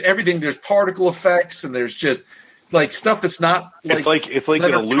 Like it's everything. There's particle effects, and there's just like stuff that's not. Like, it's like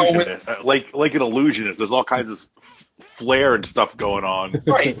an illusionist. Like an illusionist. There's all kinds of flare and stuff going on.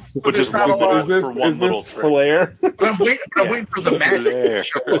 Right. But just one is this flare? But I'm waiting for the magic to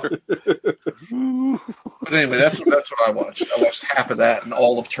show up. But anyway, that's what I watched. I watched half of that and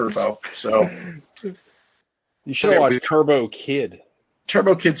all of Turbo. So you should have watched Turbo Kid.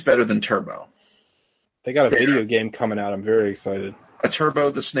 Turbo Kid's better than Turbo. They got a video game coming out. I'm very excited. A Turbo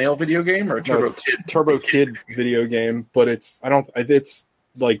the Snail video game or a Turbo Kid? Turbo Kid video game, but it's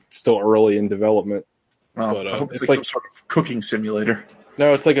like still early in development. Well, but I hope it's like some sort of cooking simulator.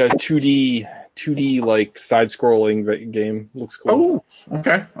 No, it's like a 2D like side-scrolling game. Looks cool. Oh,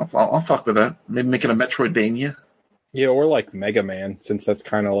 okay. I'll fuck with that. Maybe making a Metroidvania. Yeah, or like Mega Man, since that's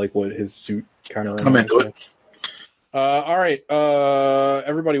kind of like what his suit kind of. I'm into it. All right.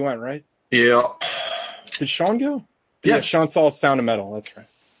 Everybody went, right? Yeah. Did Sean go? Yes. Yeah, Sean saw Sound of Metal. That's right.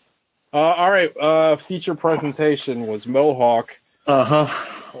 All right. Feature presentation was Mohawk.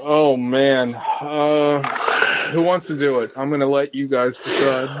 Oh man. Who wants to do it? I'm gonna let you guys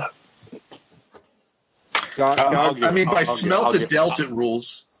decide. By smelted Delta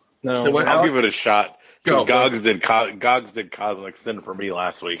rules. No, so I'll give it a shot. Go. Gogs did Cosmic Sin for me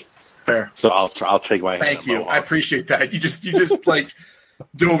last week. Fair. So I'll take my hand. Thank you. I appreciate that. You just like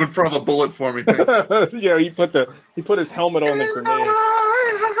dove in front of a bullet for me. Yeah, he put his helmet on the grenade.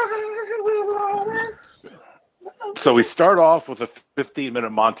 So we start off with a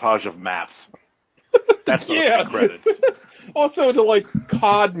 15-minute montage of maps. That's the credits. Also to like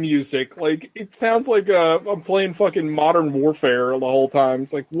COD music, like it sounds like I'm playing fucking Modern Warfare the whole time.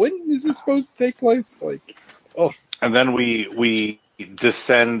 It's like, when is this supposed to take place? Like, oh. And then we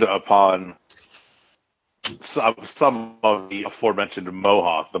descend upon some of the aforementioned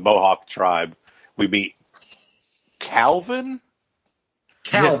Mohawk, the Mohawk tribe. We meet Calvin.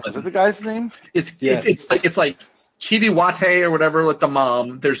 Calvin. Is that the guy's name? It's like Kiriwate or whatever with the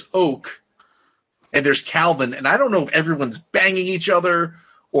mom. There's Oak, and there's Calvin, and I don't know if everyone's banging each other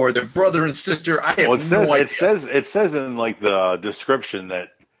or their brother and sister. I have no idea. It says in like the description that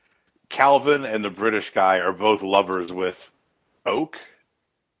Calvin and the British guy are both lovers with Oak.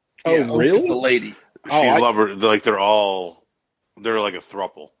 Oh, yeah, really? Oak is the lady. She's lover. Like they're all They're like a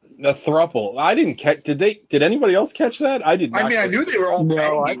throuple. A throuple. I didn't catch. Did anybody else catch that? I did not. I mean, I knew they were all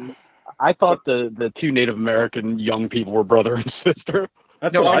banging. I thought the two Native American young people were brother and sister.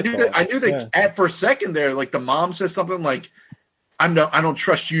 That's No, what I knew thought. that. I knew that at for a second there, like the mom says something like, I don't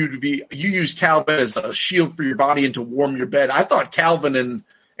trust you to be. You use Calvin as a shield for your body and to warm your bed. I thought Calvin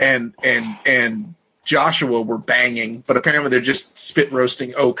and Joshua were banging, but apparently they're just spit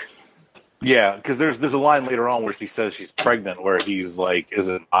roasting Oak. Yeah, because there's a line later on where she says she's pregnant, where he's like, "Is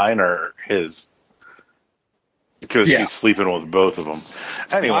it mine or his?" Because she's sleeping with both of them.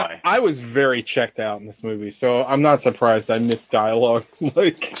 Anyway, I was very checked out in this movie, so I'm not surprised I missed dialogue.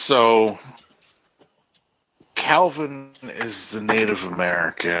 So Calvin is the Native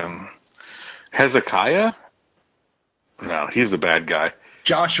American. Hezekiah? No, he's the bad guy.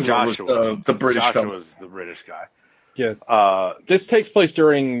 Joshua was the British Joshua fellow. was the British guy. Yeah. This takes place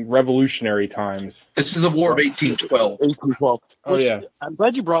during revolutionary times. This is the War of 1812. 1812. Oh, yeah. I'm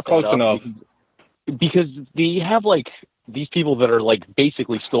glad you brought that Close up. enough. Because they have, like, these people that are, like,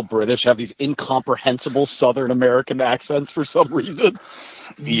 basically still British have these incomprehensible Southern American accents for some reason.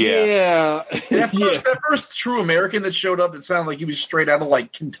 Yeah. That first true American that showed up that sounded like he was straight out of,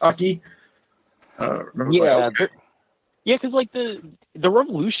 like, Kentucky. Yeah, because, like, the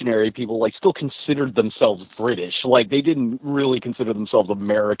revolutionary people, like, still considered themselves British. Like, they didn't really consider themselves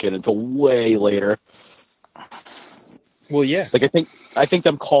American until way later. Well, yeah. Like, I think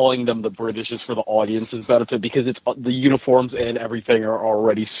them calling them the British is for the audience's benefit because it's the uniforms and everything are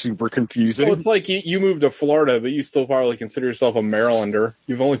already super confusing. Well, it's like you moved to Florida, but you still probably consider yourself a Marylander.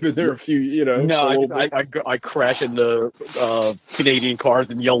 You've only been there a few, No, I crash into Canadian cars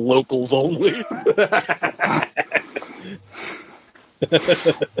and yell locals only.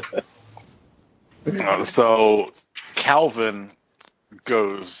 So Calvin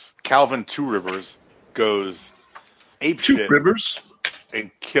Two Rivers goes apeshit. Two Rivers? And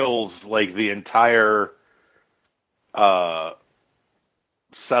kills like the entire Fort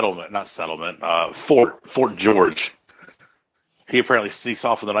George. He apparently sneaks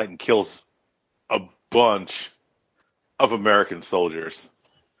off in the night and kills a bunch of American soldiers.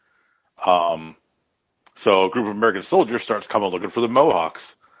 So a group of American soldiers starts coming looking for the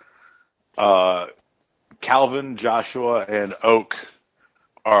Mohawks. Calvin, Joshua, and Oak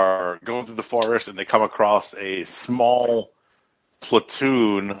are going through the forest, and they come across a small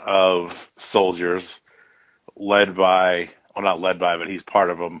platoon of soldiers led by, well, not led by, but he's part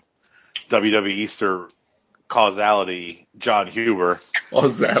of them, WWE Easter Causality, John Huber.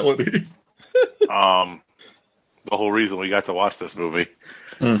 Causality. The whole reason we got to watch this movie.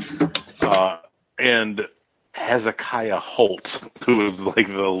 And Hezekiah Holt, who is like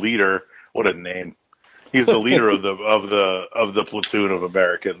the leader. What a name! He's the leader of the platoon of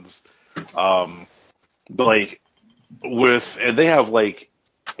Americans. And they have like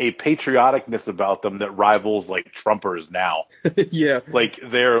a patrioticness about them that rivals like Trumpers now. Yeah, like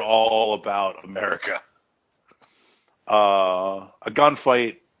they're all about America. A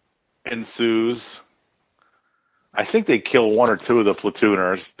gunfight ensues. I think they kill one or two of the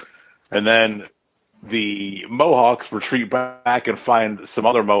platooners, and then the Mohawks retreat back and find some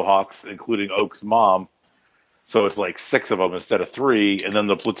other Mohawks, including Oak's mom. So it's like 6 of them instead of 3, and then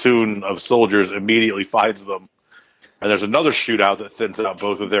the platoon of soldiers immediately finds them. And there's another shootout that thins out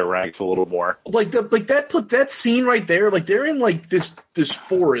both of their ranks a little more. That scene right there, like they're in like this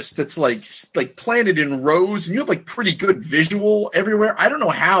forest that's like planted in rows, and you have like pretty good visual everywhere. I don't know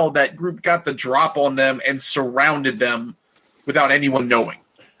how that group got the drop on them and surrounded them without anyone knowing.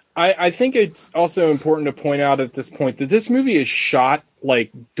 I think it's also important to point out at this point that this movie is shot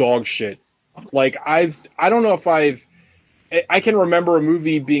like dog shit. Like I don't know if I can remember a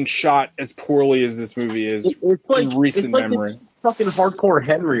movie being shot as poorly as this movie is in recent memory. It's fucking Hardcore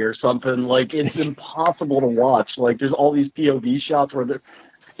Henry or something. Like, it's impossible to watch. Like, there's all these POV shots where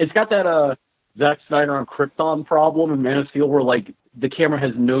it's got that Zack Snyder on Krypton problem in Man of Steel where, like, the camera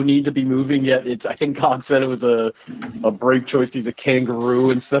has no need to be moving, yet I think God said it was a brave choice to use a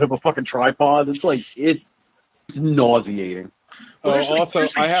kangaroo instead of a fucking tripod. It's like, it's nauseating. Also,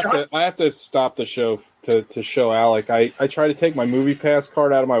 I have to stop the show to show Alec. I tried to take my movie pass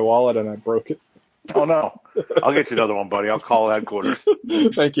card out of my wallet and I broke it. Oh no! I'll get you another one, buddy. I'll call headquarters.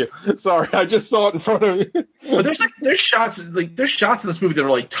 Thank you. Sorry, I just saw it in front of me. But there's shots in this movie that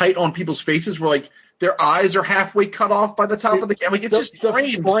are like tight on people's faces where like their eyes are halfway cut off by the top of the camera. Like it's just the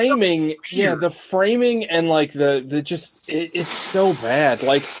framing. Yeah, the framing and like it's so bad.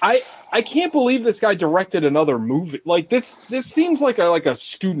 Like I can't believe this guy directed another movie. Like this seems like a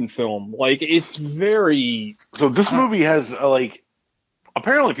student film. Like it's very. So this movie has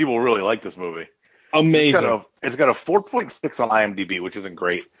apparently people really like this movie. Amazing. It's got a 4.6 on IMDb, which isn't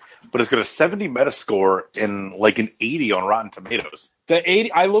great, but it's got a 70 Metascore and like an 80 on Rotten Tomatoes. The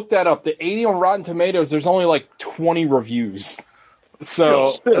 80, I looked that up. The 80 on Rotten Tomatoes, there's only like 20 reviews.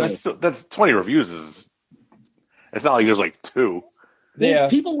 So that's 20 reviews. It's not like there's like 2. Yeah.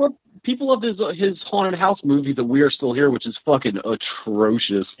 People love his haunted house movie, The We Are Still Here, which is fucking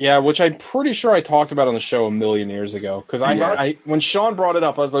atrocious. Yeah, which I'm pretty sure I talked about on the show a million years ago. Because I when Sean brought it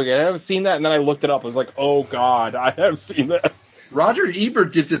up, I was like, I haven't seen that, and then I looked it up. I was like, oh god, I have seen that. Roger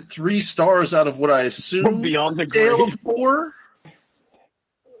Ebert gives it 3 stars out of what I assume Beyond the scale grave. of 4.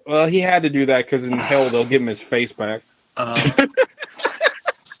 Well, he had to do that because in hell they'll give him his face back.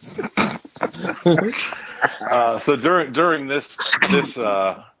 So during this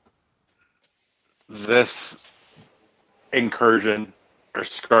incursion, or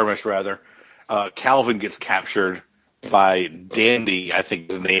skirmish rather, Calvin gets captured by Dandy, I think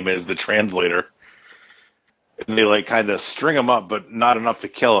his name is, the translator. And they like kind of string him up, but not enough to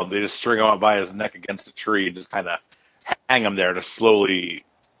kill him. They just string him up by his neck against a tree and just kind of hang him there to slowly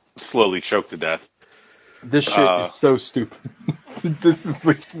choke to death. This shit is so stupid. This is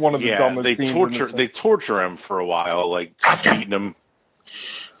like one of the dumbest scenes. They torture him for a while, like beating him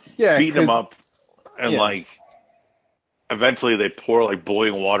up, and like eventually they pour like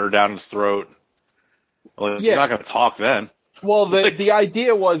boiling water down his throat. Like, he's not going to talk then. Well, the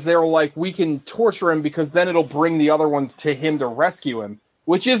idea was they were like, we can torture him because then it'll bring the other ones to him to rescue him,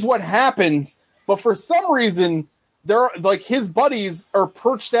 which is what happens. But for some reason, they're like his buddies are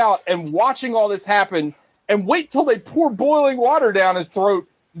perched out and watching all this happen, and wait till they pour boiling water down his throat,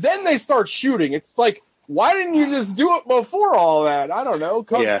 then they start shooting. It's like, why didn't you just do it before all that? I don't know.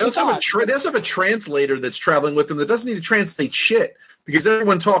 They also have a translator that's traveling with them that doesn't need to translate shit because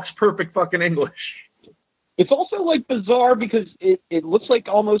everyone talks perfect fucking English. It's also like bizarre because it looks like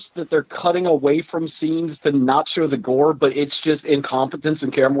almost that they're cutting away from scenes to not show the gore, but it's just incompetence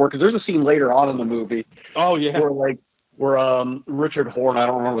and camera work. Because there's a scene later on in the movie. Oh yeah, where Richard Horn, I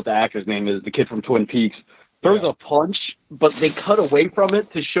don't remember what the actor's name is, the kid from Twin Peaks, throws a punch, but they cut away from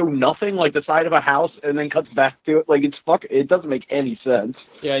it to show nothing, like the side of a house, and then cuts back to it. Like it doesn't make any sense.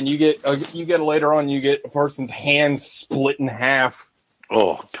 Yeah, and you get later on, you get a person's hand split in half.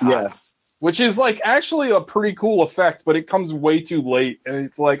 Oh god. Yeah. Which is, like, actually a pretty cool effect, but it comes way too late. And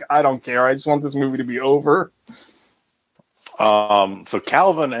it's like, I don't care. I just want this movie to be over. So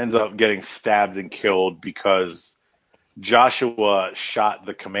Calvin ends up getting stabbed and killed because Joshua shot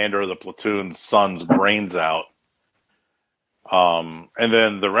the commander of the platoon's son's brains out. And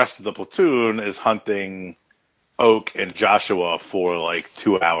then the rest of the platoon is hunting Oak and Joshua for, like,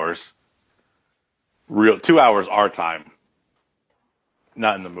 2 hours. 2 hours our time.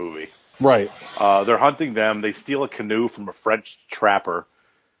 Not in the movie. Right. They're hunting them. They steal a canoe from a French trapper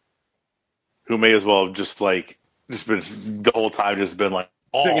who may as well have just been the whole time just been like,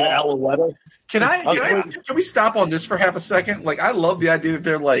 Alouette. Can we stop on this for half a second? Like, I love the idea that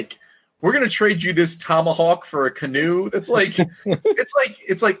they're like, we're going to trade you this tomahawk for a canoe. It's like,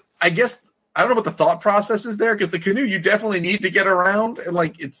 it's like, I guess, I don't know what the thought process is there, because the canoe you definitely need to get around. And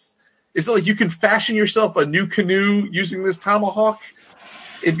like, it's like you can fashion yourself a new canoe using this tomahawk.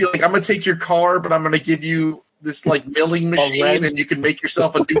 It'd be like, I'm going to take your car, but I'm going to give you this, like, milling machine, and you can make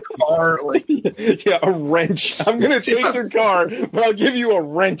yourself a new car. Like, yeah, a wrench. I'm going to take your car, but I'll give you a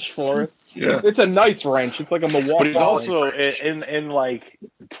wrench for it. Yeah. It's a nice wrench. It's like a Milwaukee. But he's also, in like,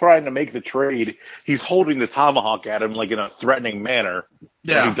 trying to make the trade, he's holding the tomahawk at him, like, in a threatening manner.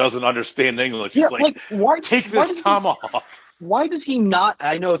 Yeah. He doesn't understand English. Yeah, He's like, take this tomahawk. Why does he not,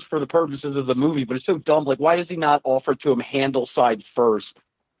 I know it's for the purposes of the movie, but it's so dumb. Like, why does he not offer to him handle side first?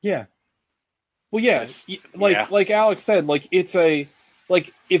 Yeah. Well, yeah, like Alex said, like it's if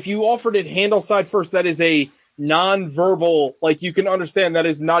you offered it handle side first, that is a non-verbal, like you can understand that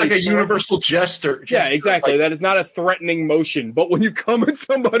is not like a universal gesture. Yeah, exactly. Like, that is not a threatening motion. But when you come at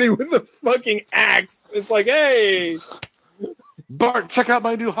somebody with a fucking axe, it's like, hey, Bart, check out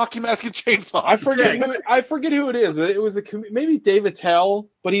my new hockey mask and chainsaw. I forget who it is. It was maybe Dave Attell,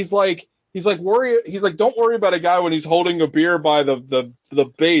 but he's like, don't worry about a guy when he's holding a beer by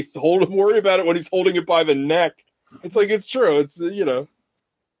the base. Worry about it when he's holding it by the neck. It's like, it's true. It's, you know.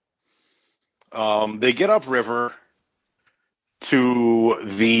 They get upriver to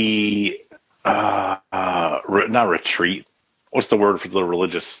the not retreat. What's the word for the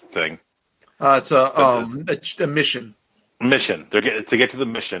religious thing? It's a mission. Mission. They get to the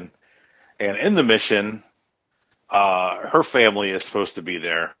mission, and in the mission, her family is supposed to be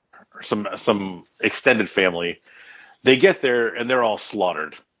there. Some extended family. They get there and they're all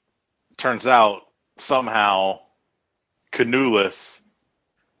slaughtered. Turns out somehow canoeless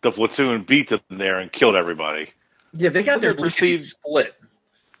the platoon beat them there and killed everybody. Yeah, they got their Then they proceed- split.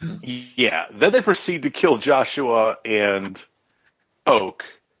 Yeah. Then they proceed to kill Joshua and Oak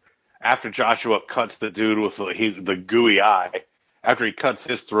after Joshua cuts the dude with the gooey eye. After he cuts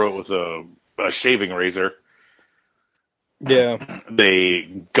his throat with a shaving razor. Yeah. They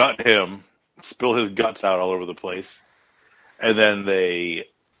gut him, spill his guts out all over the place, and then they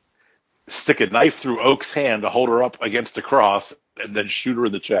stick a knife through Oak's hand to hold her up against the cross, and then shoot her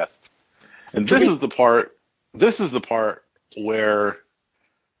in the chest. And this is the part where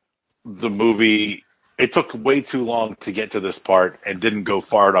the movie, it took way too long to get to this part and didn't go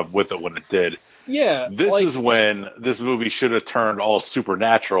far enough with it when it did. Yeah. This is when this movie should have turned all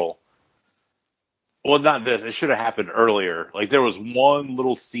supernatural. Well, not this. It should have happened earlier. Like, there was one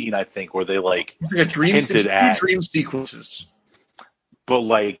little scene, I think, where they, like, It's like a dream, hinted at, dream sequences. but,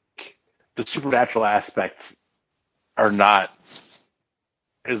 like, the supernatural aspects are not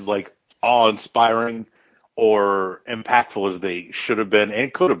as, like, awe-inspiring or impactful as they should have been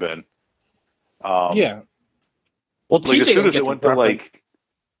and could have been. Yeah. Well, Like, as TJ soon will as get it went the to, reference.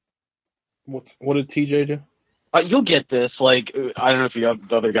 like, What did TJ do? You'll get this. Like, I don't know if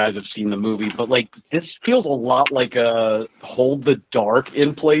the other guys have seen the movie, but like this feels a lot like Hold the Dark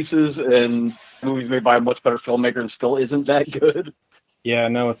in places, and movies made by a much better filmmaker and still isn't that good. Yeah,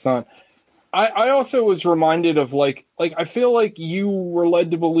 no, it's not. I also was reminded of like I feel like you were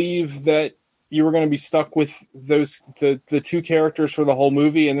led to believe that you were going to be stuck with the two characters for the whole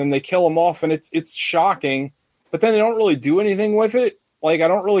movie, and then they kill them off, and it's shocking, but then they don't really do anything with it. Like, I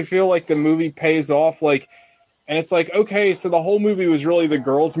don't really feel like the movie pays off. Like, and it's like, okay, so the whole movie was really the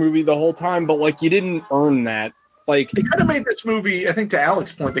girls' movie the whole time, but like you didn't earn that. Like, They could have made this movie, I think to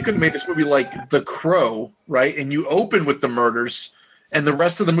Alex's point, they could have made this movie like The Crow, right? And you open with the murders, and the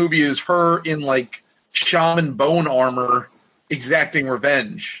rest of the movie is her in like shaman bone armor exacting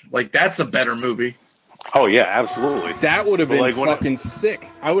revenge. Like, that's a better movie. oh, yeah, absolutely. that would have But, been like, when it- fucking sick.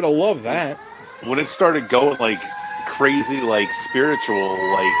 I would have loved that. When it started going, like, crazy, like,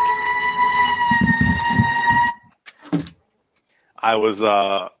 spiritual, like,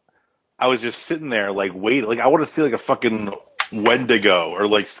 I was just sitting there, like, waiting. Like, I want to see, like, a fucking Wendigo or,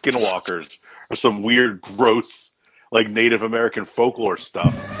 like, Skinwalkers or some weird, gross, like, Native American folklore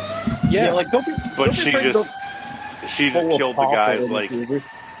stuff. Yeah, like don't be. But don't be she afraid just to killed the guys, like,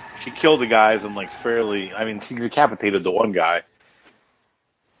 she killed the guys and, like, fairly, I mean, she decapitated the one guy.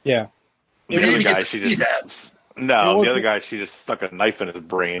 yeah. The Maybe other we guy, could she see just, that. no, the wasn't- other guy, she just stuck a knife in his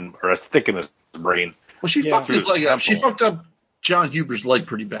brain, or a stick in his brain. Well, she Yeah. fucked his leg up. She Temple. fucked up John Huber's leg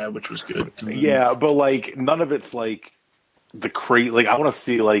pretty bad, which was good. Yeah, but like none of it's like the like I want to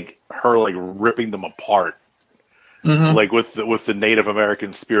see like her like ripping them apart, Mhm. like with the Native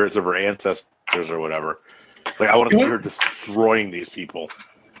American spirits of her ancestors or whatever. Like I want to see her destroying these people.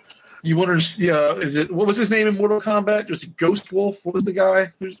 You want to see, is it, what was his name in Mortal Kombat? Was it Ghost Wolf? What was the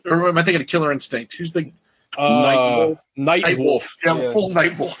guy? Or am I thinking of Killer Instinct? Who's the Night Night Wolf. Yeah, full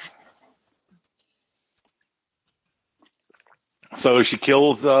Night Wolf. So she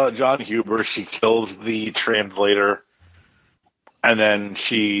kills John Huber. She kills the translator, and then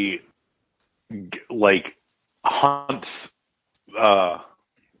she like hunts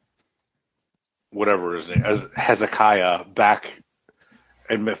whatever his name, Hezekiah back,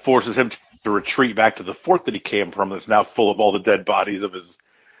 and forces him to retreat back to the fort that he came from. That's now full of all the dead bodies of his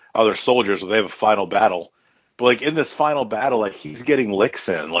other soldiers. So they have a final battle. But like in this final battle, like he's getting licks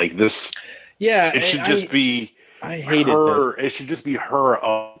in. Like this, Yeah, it should just be. I hated her. this. It should just be her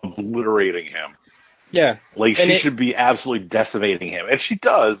obliterating him. Yeah, Like And she it- should be absolutely decimating him, and she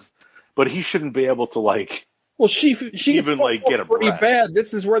does. But he shouldn't be able to like. well, she Even, like, get a pretty breath. bad.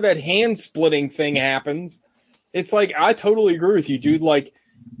 This is where that hand splitting thing happens. It's like I totally agree with you, dude. Like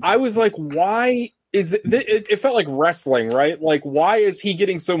I was like, why is it felt like wrestling, right? Like why is he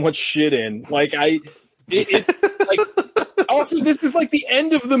getting so much shit in? Like like also this is like the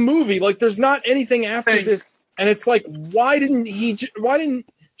end of the movie. Like there's not anything after Hey. this, and it's like why didn't she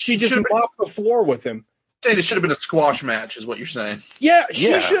just Should've been- mop the floor with him? Saying it should have been a squash match, is what you're saying. Yeah,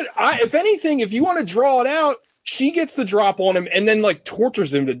 she Yeah. should. If anything, if you want to draw it out, she gets the drop on him and then like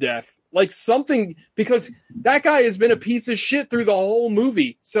tortures him to death. Like something, because that guy has been a piece of shit through the whole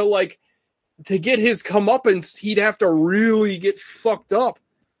movie. So like to get his comeuppance, he'd have to really get fucked up.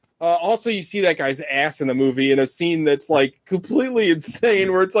 Also, you see that guy's ass in the movie in a scene that's like completely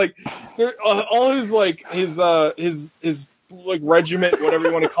insane, where it's like all his like his regiment, whatever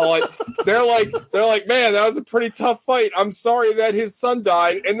you want to call it. They're like, man, that was a pretty tough fight. I'm sorry that his son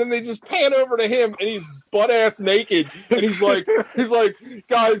died. And then they just pan over to him, and he's butt-ass naked. And he's like,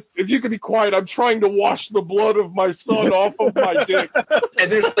 guys, if you could be quiet, I'm trying to wash the blood of my son off of my dick.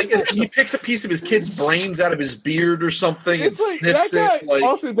 And there's and he picks a piece of his kid's brains out of his beard or something and sniffs it.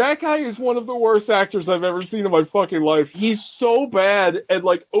 Also, that guy is one of the worst actors I've ever seen in my fucking life. He's so bad and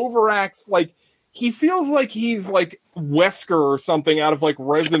overacts he feels like he's like Wesker or something out of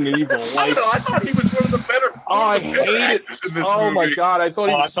Resident Evil. I thought he was one of the better. I hate it. Oh my god, I thought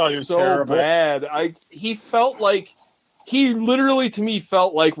he was so terrible. Bad. He felt like he literally to me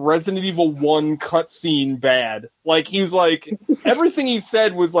felt like Resident Evil 1 cutscene bad. He was everything he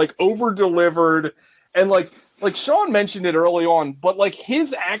said was over delivered and like Sean mentioned it early on, but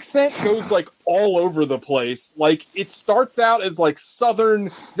his accent goes all over the place. It starts out as Southern,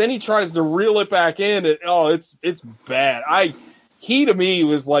 then he tries to reel it back in, and it's bad. He to me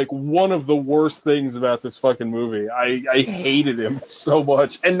was one of the worst things about this fucking movie. I hated him so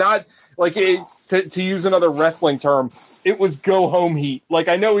much, and not to use another wrestling term, it was go home heat.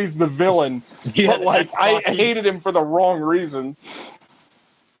 I know he's the villain, but I hated him for the wrong reasons.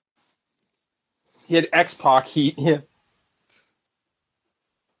 He had X-Pac heat. Yeah.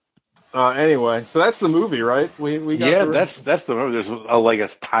 Anyway, so that's the movie, right? We got that's the movie. There's a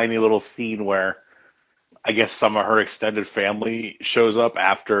tiny little scene where I guess some of her extended family shows up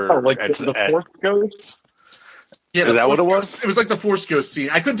after. The Force Ghost? Yeah, is that what it was? It was the Force Ghost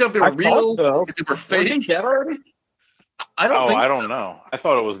scene. I couldn't tell if they were real, if they were fake. I don't know. I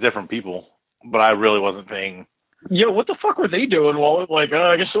thought it was different people, but I really wasn't paying. Yo, what the fuck were they doing? Well, I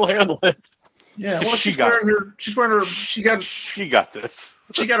guess she'll handle it. Yeah, well, she got this.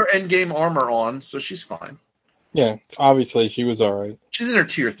 She got her endgame armor on, so she's fine. Yeah, obviously she was all right. She's in her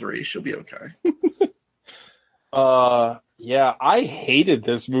tier 3. She'll be okay. Yeah, I hated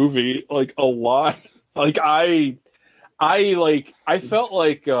this movie a lot. I felt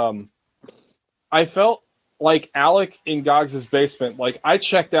like Alec in Goggs' basement. I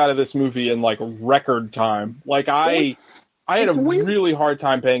checked out of this movie in record time. I had a really hard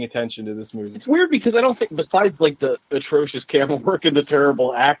time paying attention to this movie. It's weird because I don't think, besides the atrocious camera work and the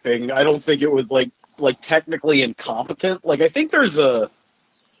terrible acting, I don't think it was technically incompetent. I think there's a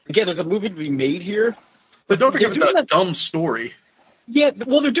movie to be made here. But don't forget that dumb story. Yeah,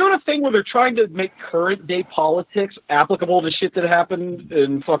 well, they're doing a thing where they're trying to make current day politics applicable to shit that happened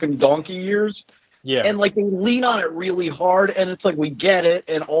in fucking donkey years. Yeah. And they lean on it really hard, and it's we get it,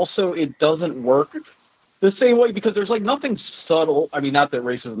 and also it doesn't work the same way because there's nothing subtle. I mean, not that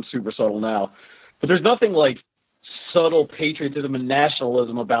racism's super subtle now, but there's nothing subtle patriotism and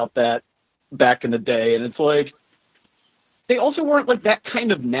nationalism about that back in the day. And it's they also weren't that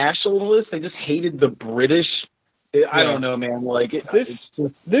kind of nationalist. They just hated the British. I don't know, man.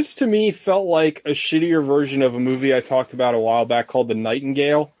 This to me felt like a shittier version of a movie I talked about a while back called The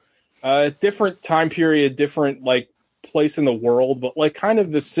Nightingale. Different time period, different place in the world, but kind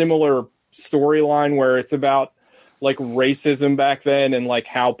of the similar storyline where it's about racism back then and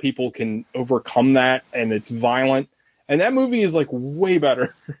how people can overcome that, and it's violent. And that movie is way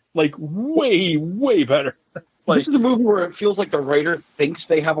better, way better. This is a movie where it feels like the writer thinks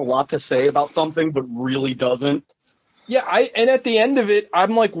they have a lot to say about something, but really doesn't. Yeah, and at the end of it,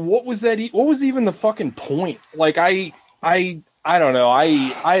 I'm what was that? What was even the fucking point? I don't know.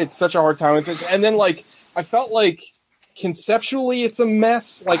 I had such a hard time with this, and then I felt conceptually it's a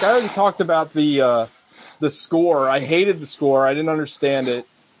mess. I already talked about the score. I hated the score. I didn't understand it.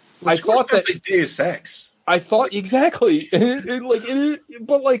 I thought that Deus Ex. I thought exactly,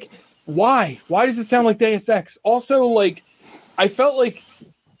 but why? Why does it sound like Deus Ex? Also, I felt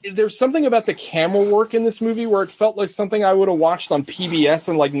there's something about the camera work in this movie where it felt like something I would have watched on PBS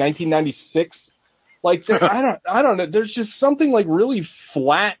in 1996. I don't know. There's just something really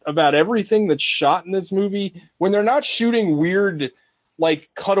flat about everything that's shot in this movie when they're not shooting weird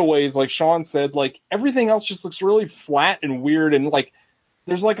cutaways, like Sean said. Everything else just looks really flat and weird, and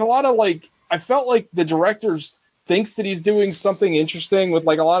there's a lot of I felt like the director thinks that he's doing something interesting with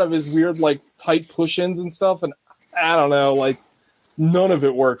a lot of his weird tight push-ins and stuff, and I don't know, none of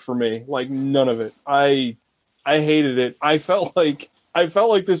it worked for me. None of it. I hated it. I felt like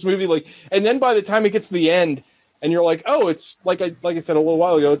this movie, and then by the time it gets to the end, and you're oh, it's like I said a little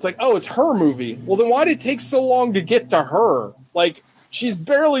while ago, it's oh, it's her movie. Well, then why did it take so long to get to her? She's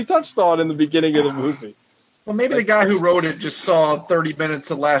barely touched on in the beginning of the movie. Well, maybe the guy who wrote it just saw 30 minutes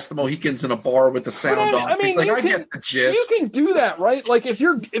of Last of the Mohicans in a bar with the sound on. He's I get the gist. You can do that, right? If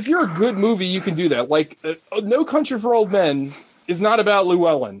you're a good movie, you can do that. No Country for Old Men is not about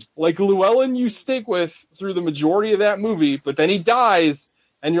Llewellyn. Like, Llewellyn you stick with through the majority of that movie, but then he dies,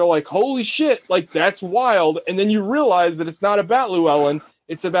 and you're like, holy shit, like, that's wild. And then you realize that it's not about Llewellyn.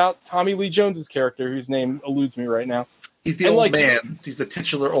 It's about Tommy Lee Jones's character, whose name eludes me right now. He's the old man. He's the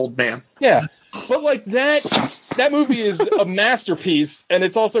titular old man. Yeah. But, like, that movie is a masterpiece, and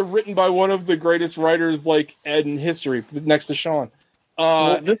it's also written by one of the greatest writers, like, in history, next to Sean.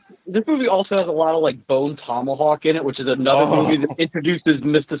 This movie also has a lot of, like, Bone Tomahawk in it, which is another movie that introduces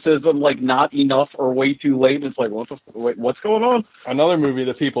mysticism, like, not enough or way too late. It's like, what's going on? Another movie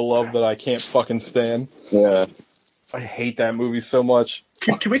that people love that I can't fucking stand. Yeah. I hate that movie so much.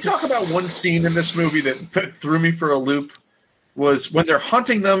 Can we talk about one scene in this movie that threw me for a loop? Was when they're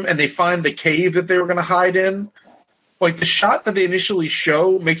hunting them and they find the cave that they were going to hide in. Like, the shot that they initially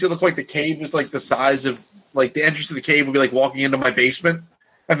show makes it look like the cave is, like, the size of, like, the entrance to the cave would be like walking into my basement.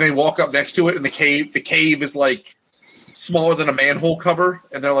 And they walk up next to it, and the cave is, like, smaller than a manhole cover.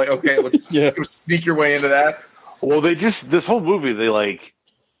 And they're like, okay, let's sneak your way into that. Well, this whole movie,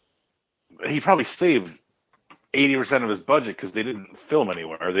 he probably saved 80% of his budget because they didn't film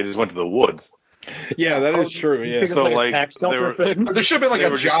anywhere. They just went to the woods. Yeah, that is true. Yeah. So, like, there should have been, like,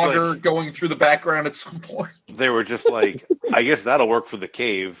 a jogger going through the background at some point. They were just like, I guess that'll work for the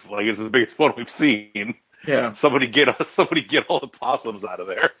cave. Like, it's the biggest one we've seen. Yeah. Somebody get all the possums out of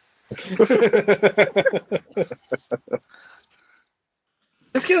there.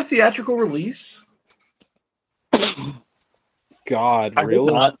 Let's get a theatrical release. God,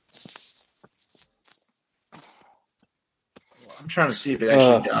 really? I'm trying to see if it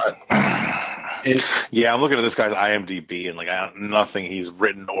actually got it. Yeah, I'm looking at this guy's IMDb, and, like, nothing he's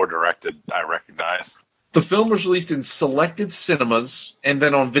written or directed I recognize. The film was released in selected cinemas and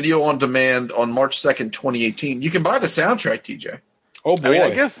then on video on demand on March 2nd, 2018. You can buy the soundtrack, TJ. Oh, boy. I mean,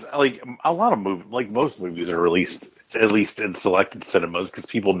 I guess, like, a lot of movies, like, most movies are released at least in selected cinemas because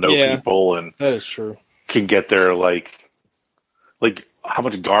people know people and that is true. Can get their, like how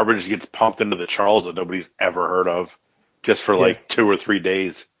much garbage gets pumped into the Charles that nobody's ever heard of just for, like, 2 or 3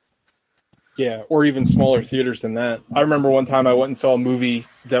 days. Yeah, or even smaller theaters than that. I remember one time I went and saw a movie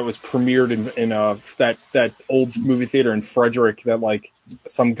that was premiered in that old movie theater in Frederick that, like,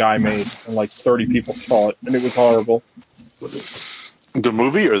 some guy made, and, like, 30 people saw it, and it was horrible. The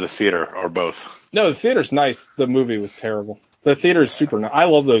movie or the theater, or both? No, the theater's nice. The movie was terrible. The theater is super nice. I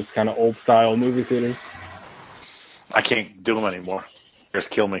love those kind of old-style movie theaters. I can't do them anymore. Just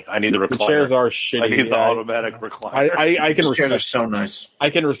kill me. I need the recliner. The chairs are shitty. I need the automatic recliner. I can respect. Chairs are so nice. I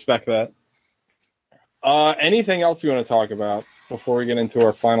can respect that. Anything else you want to talk about before we get into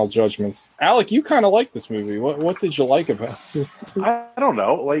our final judgments? Alec, you kind of like this movie. What did you like about it? I don't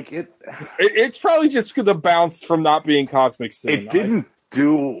know. Like, it's probably just the bounce from not being Cosmic Sin. It didn't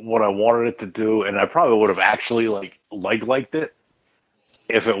do what I wanted it to do, and I probably would have actually liked it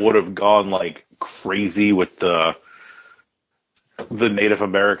if it would have gone, like, crazy with the Native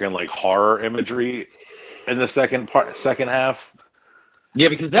American, like, horror imagery in the second half. Yeah,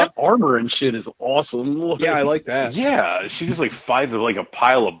 because that armor and shit is awesome. Yeah, I like that. Yeah, she just, like, finds, like, a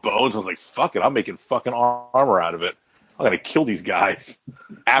pile of bones. I was like, fuck it, I'm making fucking armor out of it. I'm gonna kill these guys.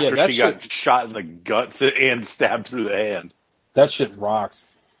 After she got shot in the guts and stabbed through the hand. That shit rocks.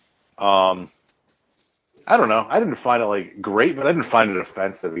 I don't know. I didn't find it, like, great, but I didn't find it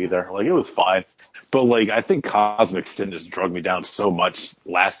offensive either. Like, it was fine. But, like, I think Cosmic Sin just drug me down so much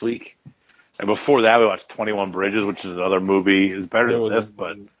last week. And before that, we watched 21 Bridges, which is another movie. It's better than this,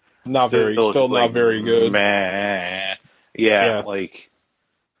 but still not very good. Man, yeah, like,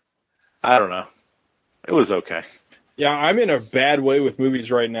 I don't know. It was okay. Yeah, I'm in a bad way with movies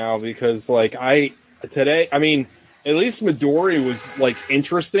right now because, like, at least Midori was, like,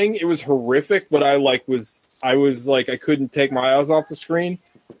 interesting. It was horrific, but I couldn't take my eyes off the screen.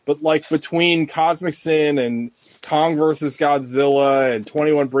 But, like, between Cosmic Sin and Kong vs. Godzilla and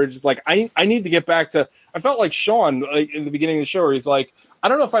 21 Bridges, like, I need to get back to... I felt like Sean, like, in the beginning of the show, where he's like, I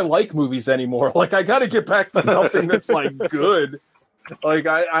don't know if I like movies anymore. Like, I got to get back to something that's, like, good. Like,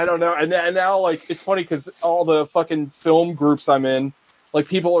 I don't know. And now, like, it's funny because all the fucking film groups I'm in, like,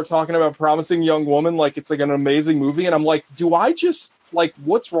 people are talking about Promising Young Woman like it's, like, an amazing movie. And I'm like, do I just, like,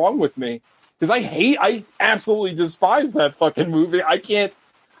 what's wrong with me? Because I absolutely despise that fucking movie. I can't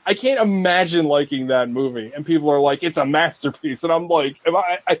imagine liking that movie. And people are like, it's a masterpiece. And I'm like,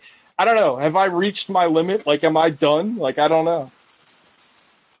 I don't know. Have I reached my limit? Like, am I done? Like, I don't know.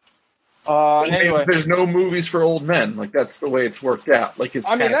 Anyway, there's no movies for old men. Like, that's the way it's worked out. Like, it's.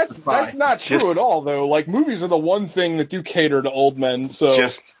 I mean, that's not true at all, though. Like, movies are the one thing that do cater to old men. So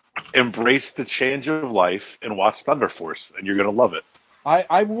just embrace the change of life and watch Thunder Force, and you're gonna love it.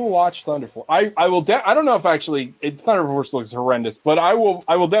 I will watch Thunder Force. I will. I don't know if actually Thunder Force looks horrendous, but I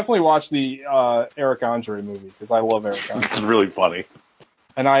will definitely watch the Eric Andre movie because I love Eric Andre. It's really funny.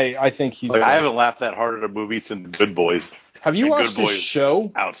 And I think he's. Like, I haven't laughed that hard at a movie since Good Boys. Have you And watched Good his Boys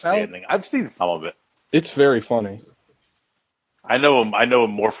show? Outstanding. I've seen some of it. It's very funny. I know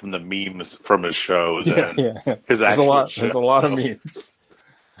him more from the memes from his shows. Yeah, and his there's actual a lot of memes.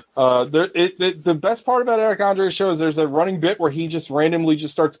 The best part about Eric Andre's show is there's a running bit where he just randomly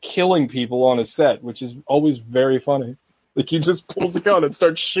just starts killing people on his set, which is always very funny. Like he just pulls a gun and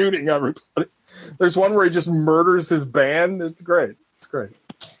starts shooting everybody. There's one where he just murders his band. It's great. It's great.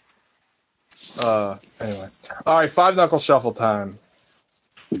 Anyway. All right, 5 Knuckle Shuffle time.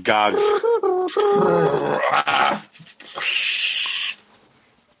 Gogs.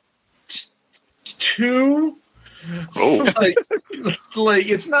 2. Oh. like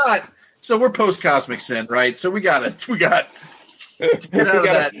it's not. So we're post Cosmic Sin, right? So we got get out of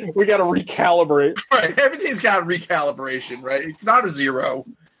that. We got to recalibrate. Right, everything's got recalibration, right? It's not a 0.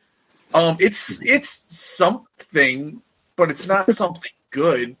 It's something, but it's not something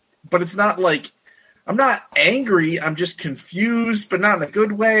good. But it's not like I'm not angry. I'm just confused, but not in a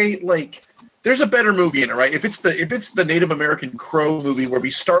good way. Like there's a better movie in it, right? If it's the Native American Crow movie where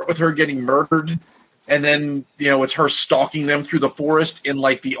we start with her getting murdered, and then it's her stalking them through the forest in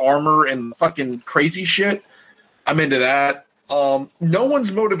like the armor and fucking crazy shit, I'm into that. No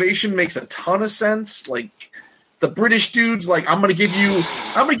one's motivation makes a ton of sense. Like the British dude's like, I'm gonna give you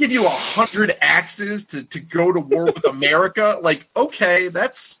 100 axes to go to war with America. Like, okay,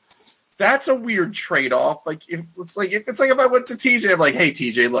 that's a weird trade-off. Like if I went to TJ, I'm like, hey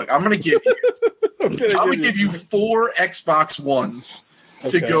TJ, look, I'm gonna give you 4 Xbox Ones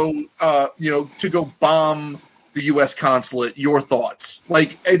to go bomb the U.S. consulate. Your thoughts?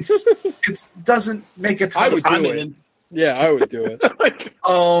 Like it doesn't make a ton of sense. I would do it. Yeah, I would do it.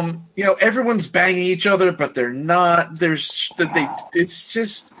 Everyone's banging each other, but they're not. It's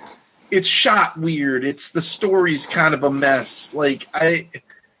shot weird. The story's kind of a mess. Like I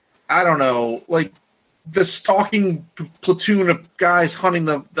don't know. Like the stalking platoon of guys hunting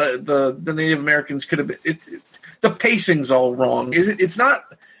the Native Americans could have been. The pacing's all wrong. It's not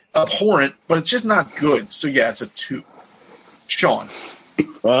abhorrent, but it's just not good. So yeah, it's a 2. Sean,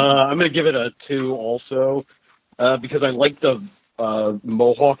 I'm gonna give it a 2 also. Because I like the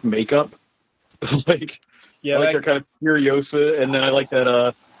Mohawk makeup, like I like their kind of Furiosa, and then I like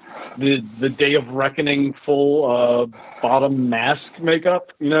that the Day of Reckoning full bottom mask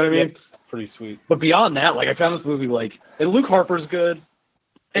makeup. You know what I mean? Yeah, pretty sweet. But beyond that, like I found this movie and Luke Harper's good,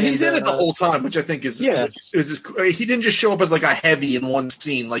 and he's in it the whole time, which I think is he didn't just show up as like a heavy in one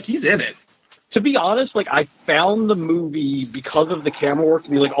scene. Like he's in it. To be honest, like I found the movie because of the camera work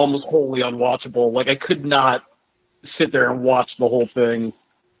to be like almost wholly unwatchable. Like I could not sit there and watch the whole thing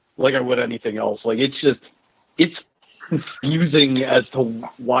like I would anything else. Like it's confusing as to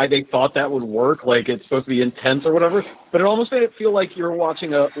why they thought that would work. Like it's supposed to be intense or whatever, but it almost made it feel like you're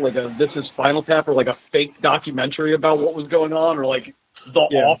watching a This Is Spinal Tap or like a fake documentary about what was going on or like The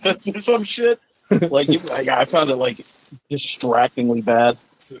Office or some shit. I found it like distractingly bad.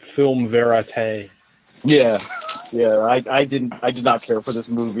 Film verite. Yeah. I did not care for this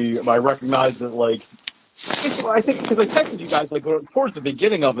movie. I recognized that I think because I texted you guys towards the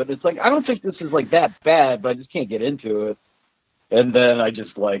beginning of it, it's like I don't think this is that bad, but I just can't get into it. And then I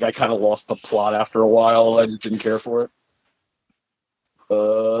just I kind of lost the plot after a while. I just didn't care for it.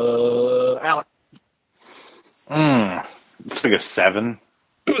 Alec. It's like a 7.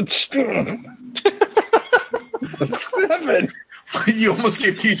 A 7. You almost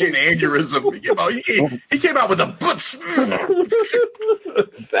gave TJ an aneurysm. He came out with a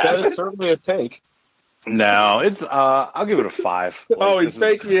That is certainly a take. No, it's I'll give it a 5. He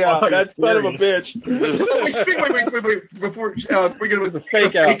faked me out. That son of a bitch. Wait. Before we're gonna a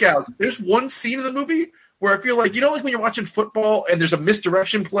fake outs. There's one scene in the movie where I feel like when you're watching football and there's a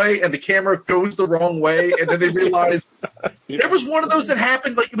misdirection play and the camera goes the wrong way and then they realize there was one of those that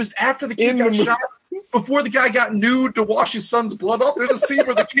happened. Like it was after the kid got shot, before the guy got nude to wash his son's blood off. There's a scene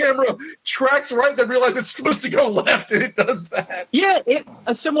where the camera tracks right, then realizes it's supposed to go left, and it does that. Yeah,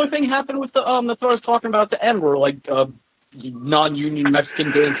 a similar thing happened with that's what I was talking about at the end, where non-union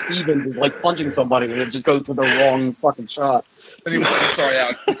Mexican Dan Stevens is punching somebody, and it just goes to the wrong fucking shot. Anyway, sorry,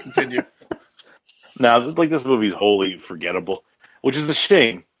 Alex. Let's continue. Now, this movie's wholly forgettable, which is a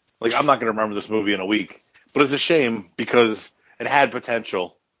shame. I'm not going to remember this movie in a week, but it's a shame because it had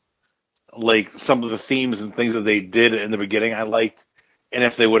potential. Some of the themes and things that they did in the beginning I liked, and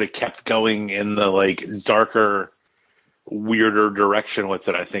if they would have kept going in the darker, weirder direction with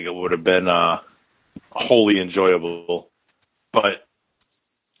it, I think it would have been wholly enjoyable. But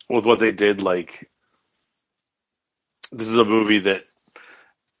with what they did. Like, this is a movie that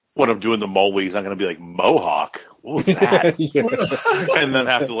when I'm doing the Moleys, I'm going to be like, Mohawk? What was that? And then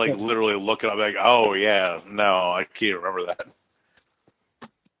have to like literally look it up. Like, oh yeah, no, I can't remember that.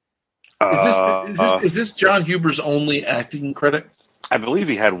 Is this John Huber's only acting credit? I believe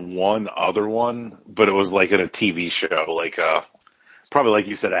he had one other one, but it was like in a TV show, like probably like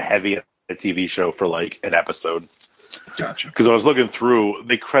you said, a TV show for like an episode. Gotcha. Because I was looking through,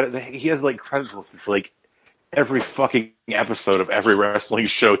 he has like credits listed for like every fucking episode of every wrestling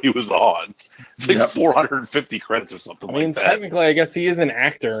show he was on. It's like 450 credits or something like that. Technically, I guess he is an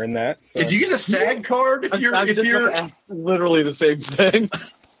actor in that. So. Did you get a SAG card if you're literally the same thing?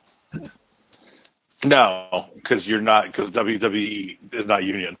 No, because you're not, because WWE is not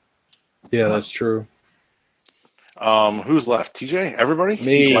union. Yeah, that's true. Who's left? TJ? Everybody?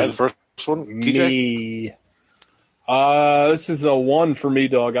 Me. The first one? TJ? Me. This is a 1 for me,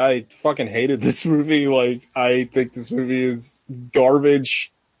 dog. I fucking hated this movie. Like, I think this movie is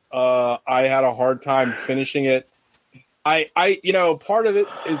garbage. I had a hard time finishing it. Part of it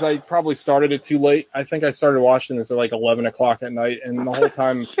is I probably started it too late. I think I started watching this at like 11 o'clock at night, and the whole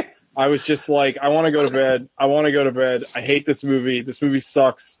time I was just like, I want to go to bed. I hate this movie. This movie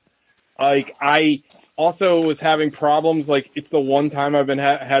sucks. Like, I also was having problems. Like, it's the one time I've been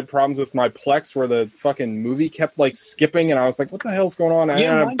had problems with my Plex where the fucking movie kept like skipping, and I was like, "What the hell's going on?"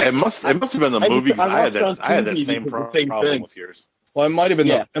 It must have been the movie because I had that same problem with yours. Well, it might have been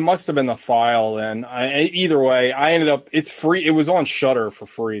it must have been the file then. Either way, I ended up. It's free. It was on Shudder for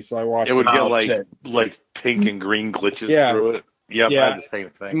free, so I watched. It would get like pink and green glitches through it. Yep, I had the same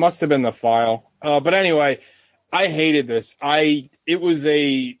thing. It must have been the file. But anyway, I hated this. It was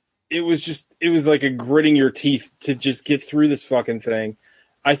like a gritting your teeth to just get through this fucking thing.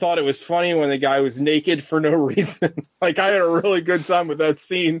 I thought it was funny when the guy was naked for no reason. Like, I had a really good time with that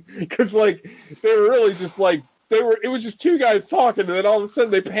scene because, like, they were really just like, it was just two guys talking, and then all of a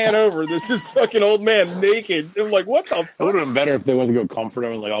sudden they pan over. There's this fucking old man naked. I'm like, what the fuck? It would have been better if they went to go comfort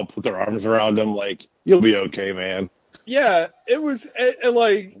him and, like, all put their arms around him, like, you'll be okay, man. Yeah, it was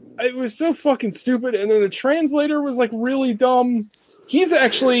so fucking stupid. And then the translator was, like, really dumb. He's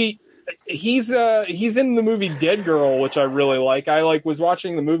in the movie Dead Girl, which I really like. I was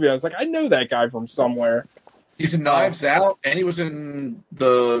watching the movie. I was like, I know that guy from somewhere. He's in Knives Out, and he was in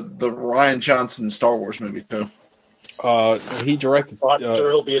the Rian Johnson Star Wars movie too. So he directed. I'm sure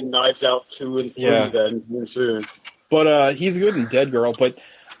he'll be in Knives Out 2 and 3 then soon. But he's good in Dead Girl. But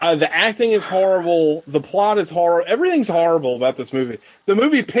the acting is horrible. The plot is horrible. Everything's horrible about this movie. The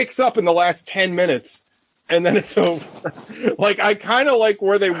movie picks up in the last 10 minutes, and then it's over. Like, I kind of like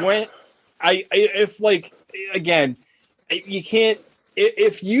where they went. You can't.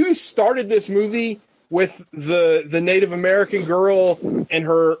 If you started this movie with the Native American girl and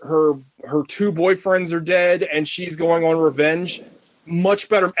her two boyfriends are dead and she's going on revenge, much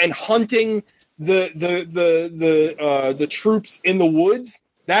better, and hunting the troops in the woods,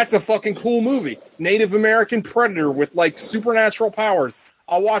 that's a fucking cool movie. Native American predator with like supernatural powers.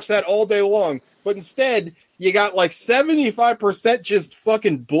 I'll watch that all day long. But instead, you got like 75% just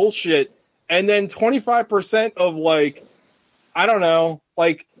fucking bullshit, and then 25% of like, I don't know,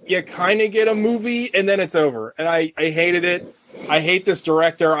 like, you kind of get a movie and then it's over. And I hated it. I hate this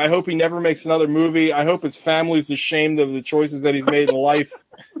director. I hope he never makes another movie. I hope his family's ashamed of the choices that he's made in life.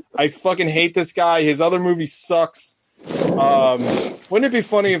 I fucking hate this guy. His other movie sucks. Wouldn't it be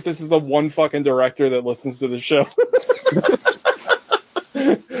funny if this is the one fucking director that listens to the show?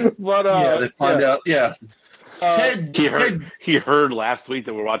 But they find out. Yeah. Ted, he heard last week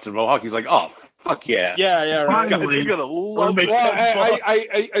that we're watching Mohawk. He's like, oh, fuck yeah. Yeah, right. You're gonna love it. Well,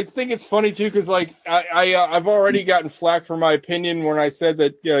 I think it's funny too because like I've already gotten flack for my opinion when I said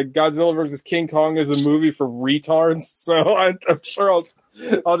that Godzilla vs. King Kong is a movie for retards. So I'm sure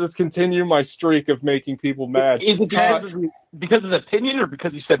I'll just continue my streak of making people mad. Is it because of the opinion or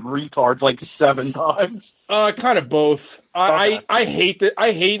because you said retards like 7 times? Kind of both. I hate that.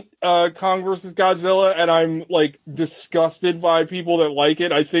 I hate Kong vs. Godzilla, and I'm like disgusted by people that like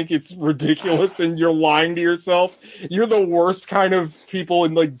it. I think it's ridiculous, and you're lying to yourself. You're the worst kind of people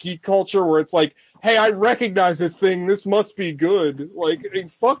in like geek culture, where it's like, hey, I recognize a thing. This must be good. Like,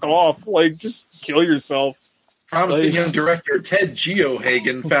 fuck off. Like, just kill yourself. Promising young director Ted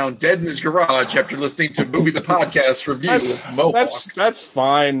Geohagen found dead in his garage after listening to Movie the Podcast review with Mohawk. That's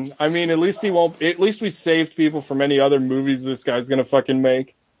fine. I mean, at least he won't. At least we saved people from any other movies this guy's gonna fucking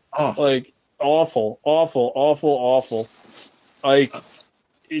make. Oh. Like, awful. Like,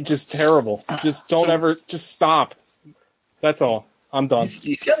 it's just terrible. Just don't ever. Just stop. That's all. I'm done.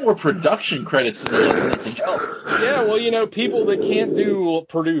 He's got more production credits than he has anything else. Yeah, well, people that can't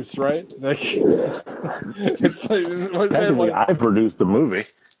produce, right? Like, it's like, what's that Technically, like? I produced the movie.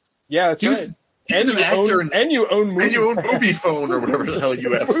 Yeah, that's right. He was an actor, and you own movie. And you own Movie Phone or whatever the hell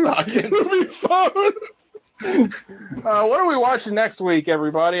you have stock in. Movie Phone. What are we watching next week,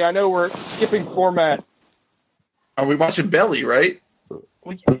 everybody? I know we're skipping format. Are we watching Belly, right?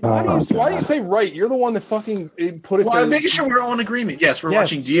 Why do you say right? You're the one that fucking put it. Well, I'm making sure we're all in agreement. Yes, we're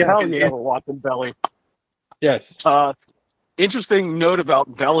watching DMX. Hell yeah, we're watching Belly. Yes. Interesting note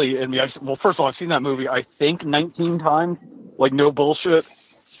about Belly and me. Well, first of all, I've seen that movie, I think, 19 times. Like, no bullshit.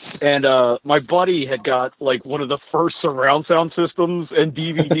 And my buddy had got, like, one of the first surround sound systems and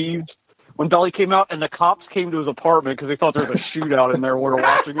DVDs when Belly came out, and the cops came to his apartment because they thought there was a shootout in there when we were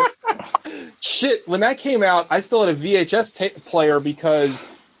watching it. Shit, when that came out, I still had a VHS player because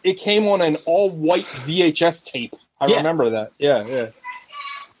it came on an all-white VHS tape. I remember that. Yeah.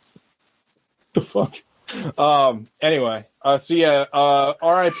 The fuck? Anyway, RIP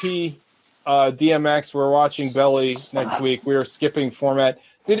DMX. We're watching Belly next week. We are skipping format.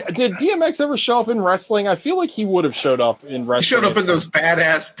 Did DMX ever show up in wrestling? I feel like he would have showed up in wrestling. He showed up in those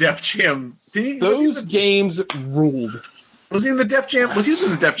badass Def Jam. Those games ruled. Was he in the Def Jam? Was he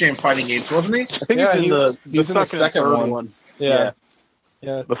in the Def Jam fighting games? Wasn't he? I think he was in the second one. Yeah.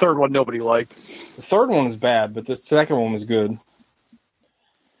 The third one nobody liked. The third one was bad, but the second one was good.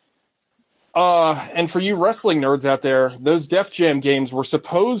 And for you wrestling nerds out there, those Def Jam games were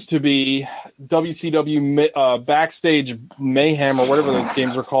supposed to be WCW Backstage Mayhem or whatever those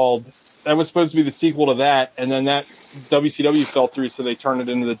games are called. That was supposed to be the sequel to that, and then that WCW fell through, so they turned it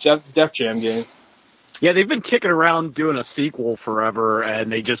into the Def Jam game. Yeah, they've been kicking around doing a sequel forever,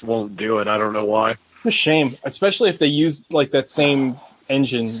 and they just won't do it. I don't know why. It's a shame, especially if they used like that same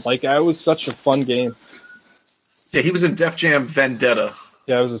engine. Like, it was such a fun game. Yeah, he was in Def Jam Vendetta.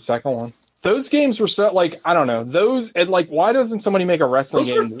 Yeah, it was the second one. Those games were so, like, I don't know. Those, and like, why doesn't somebody make a wrestling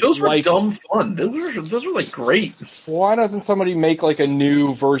game? Those were dumb fun. Those were like great. Why doesn't somebody make like a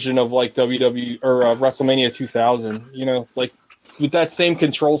new version of like WWE or WrestleMania 2000? You know, like with that same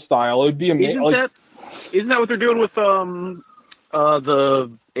control style, it would be amazing. Isn't that what they're doing with the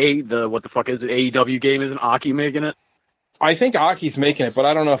what the fuck is it? AEW game? Isn't Aki making it? I think Aki's making it, but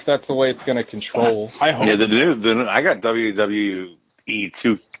I don't know if that's the way it's going to control. I hope. Yeah, the new I got WWE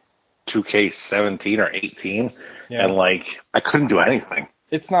 2K17 or 18, and like I couldn't do anything.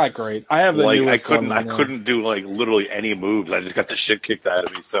 It's not great. I have the newest one. I couldn't do like literally any moves. I just got the shit kicked out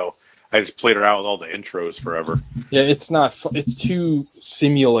of me. So I just played around with all the intros forever. Yeah, it's not. It's too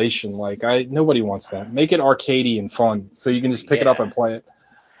simulation. Like nobody wants that. Make it arcadey and fun, so you can just pick it up and play it.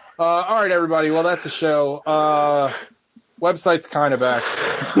 All right, everybody. Well, that's a show. Website's kind of back.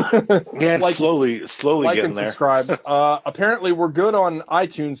 Yeah, slowly like getting and there. Subscribe. Apparently, we're good on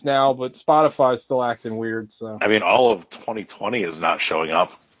iTunes now, but Spotify's still acting weird. So I mean, all of 2020 is not showing up.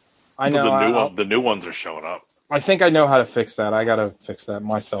 I know. The new ones are showing up. I think I know how to fix that. I got to fix that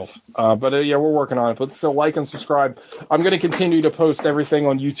myself. But yeah, we're working on it. But still, like and subscribe. I'm going to continue to post everything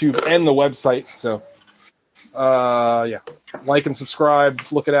on YouTube and the website. So yeah, like and subscribe.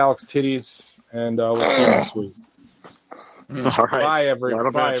 Look at Alex titties, and we'll see you next week. All right. Bye,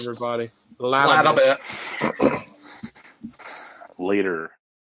 everybody. Later.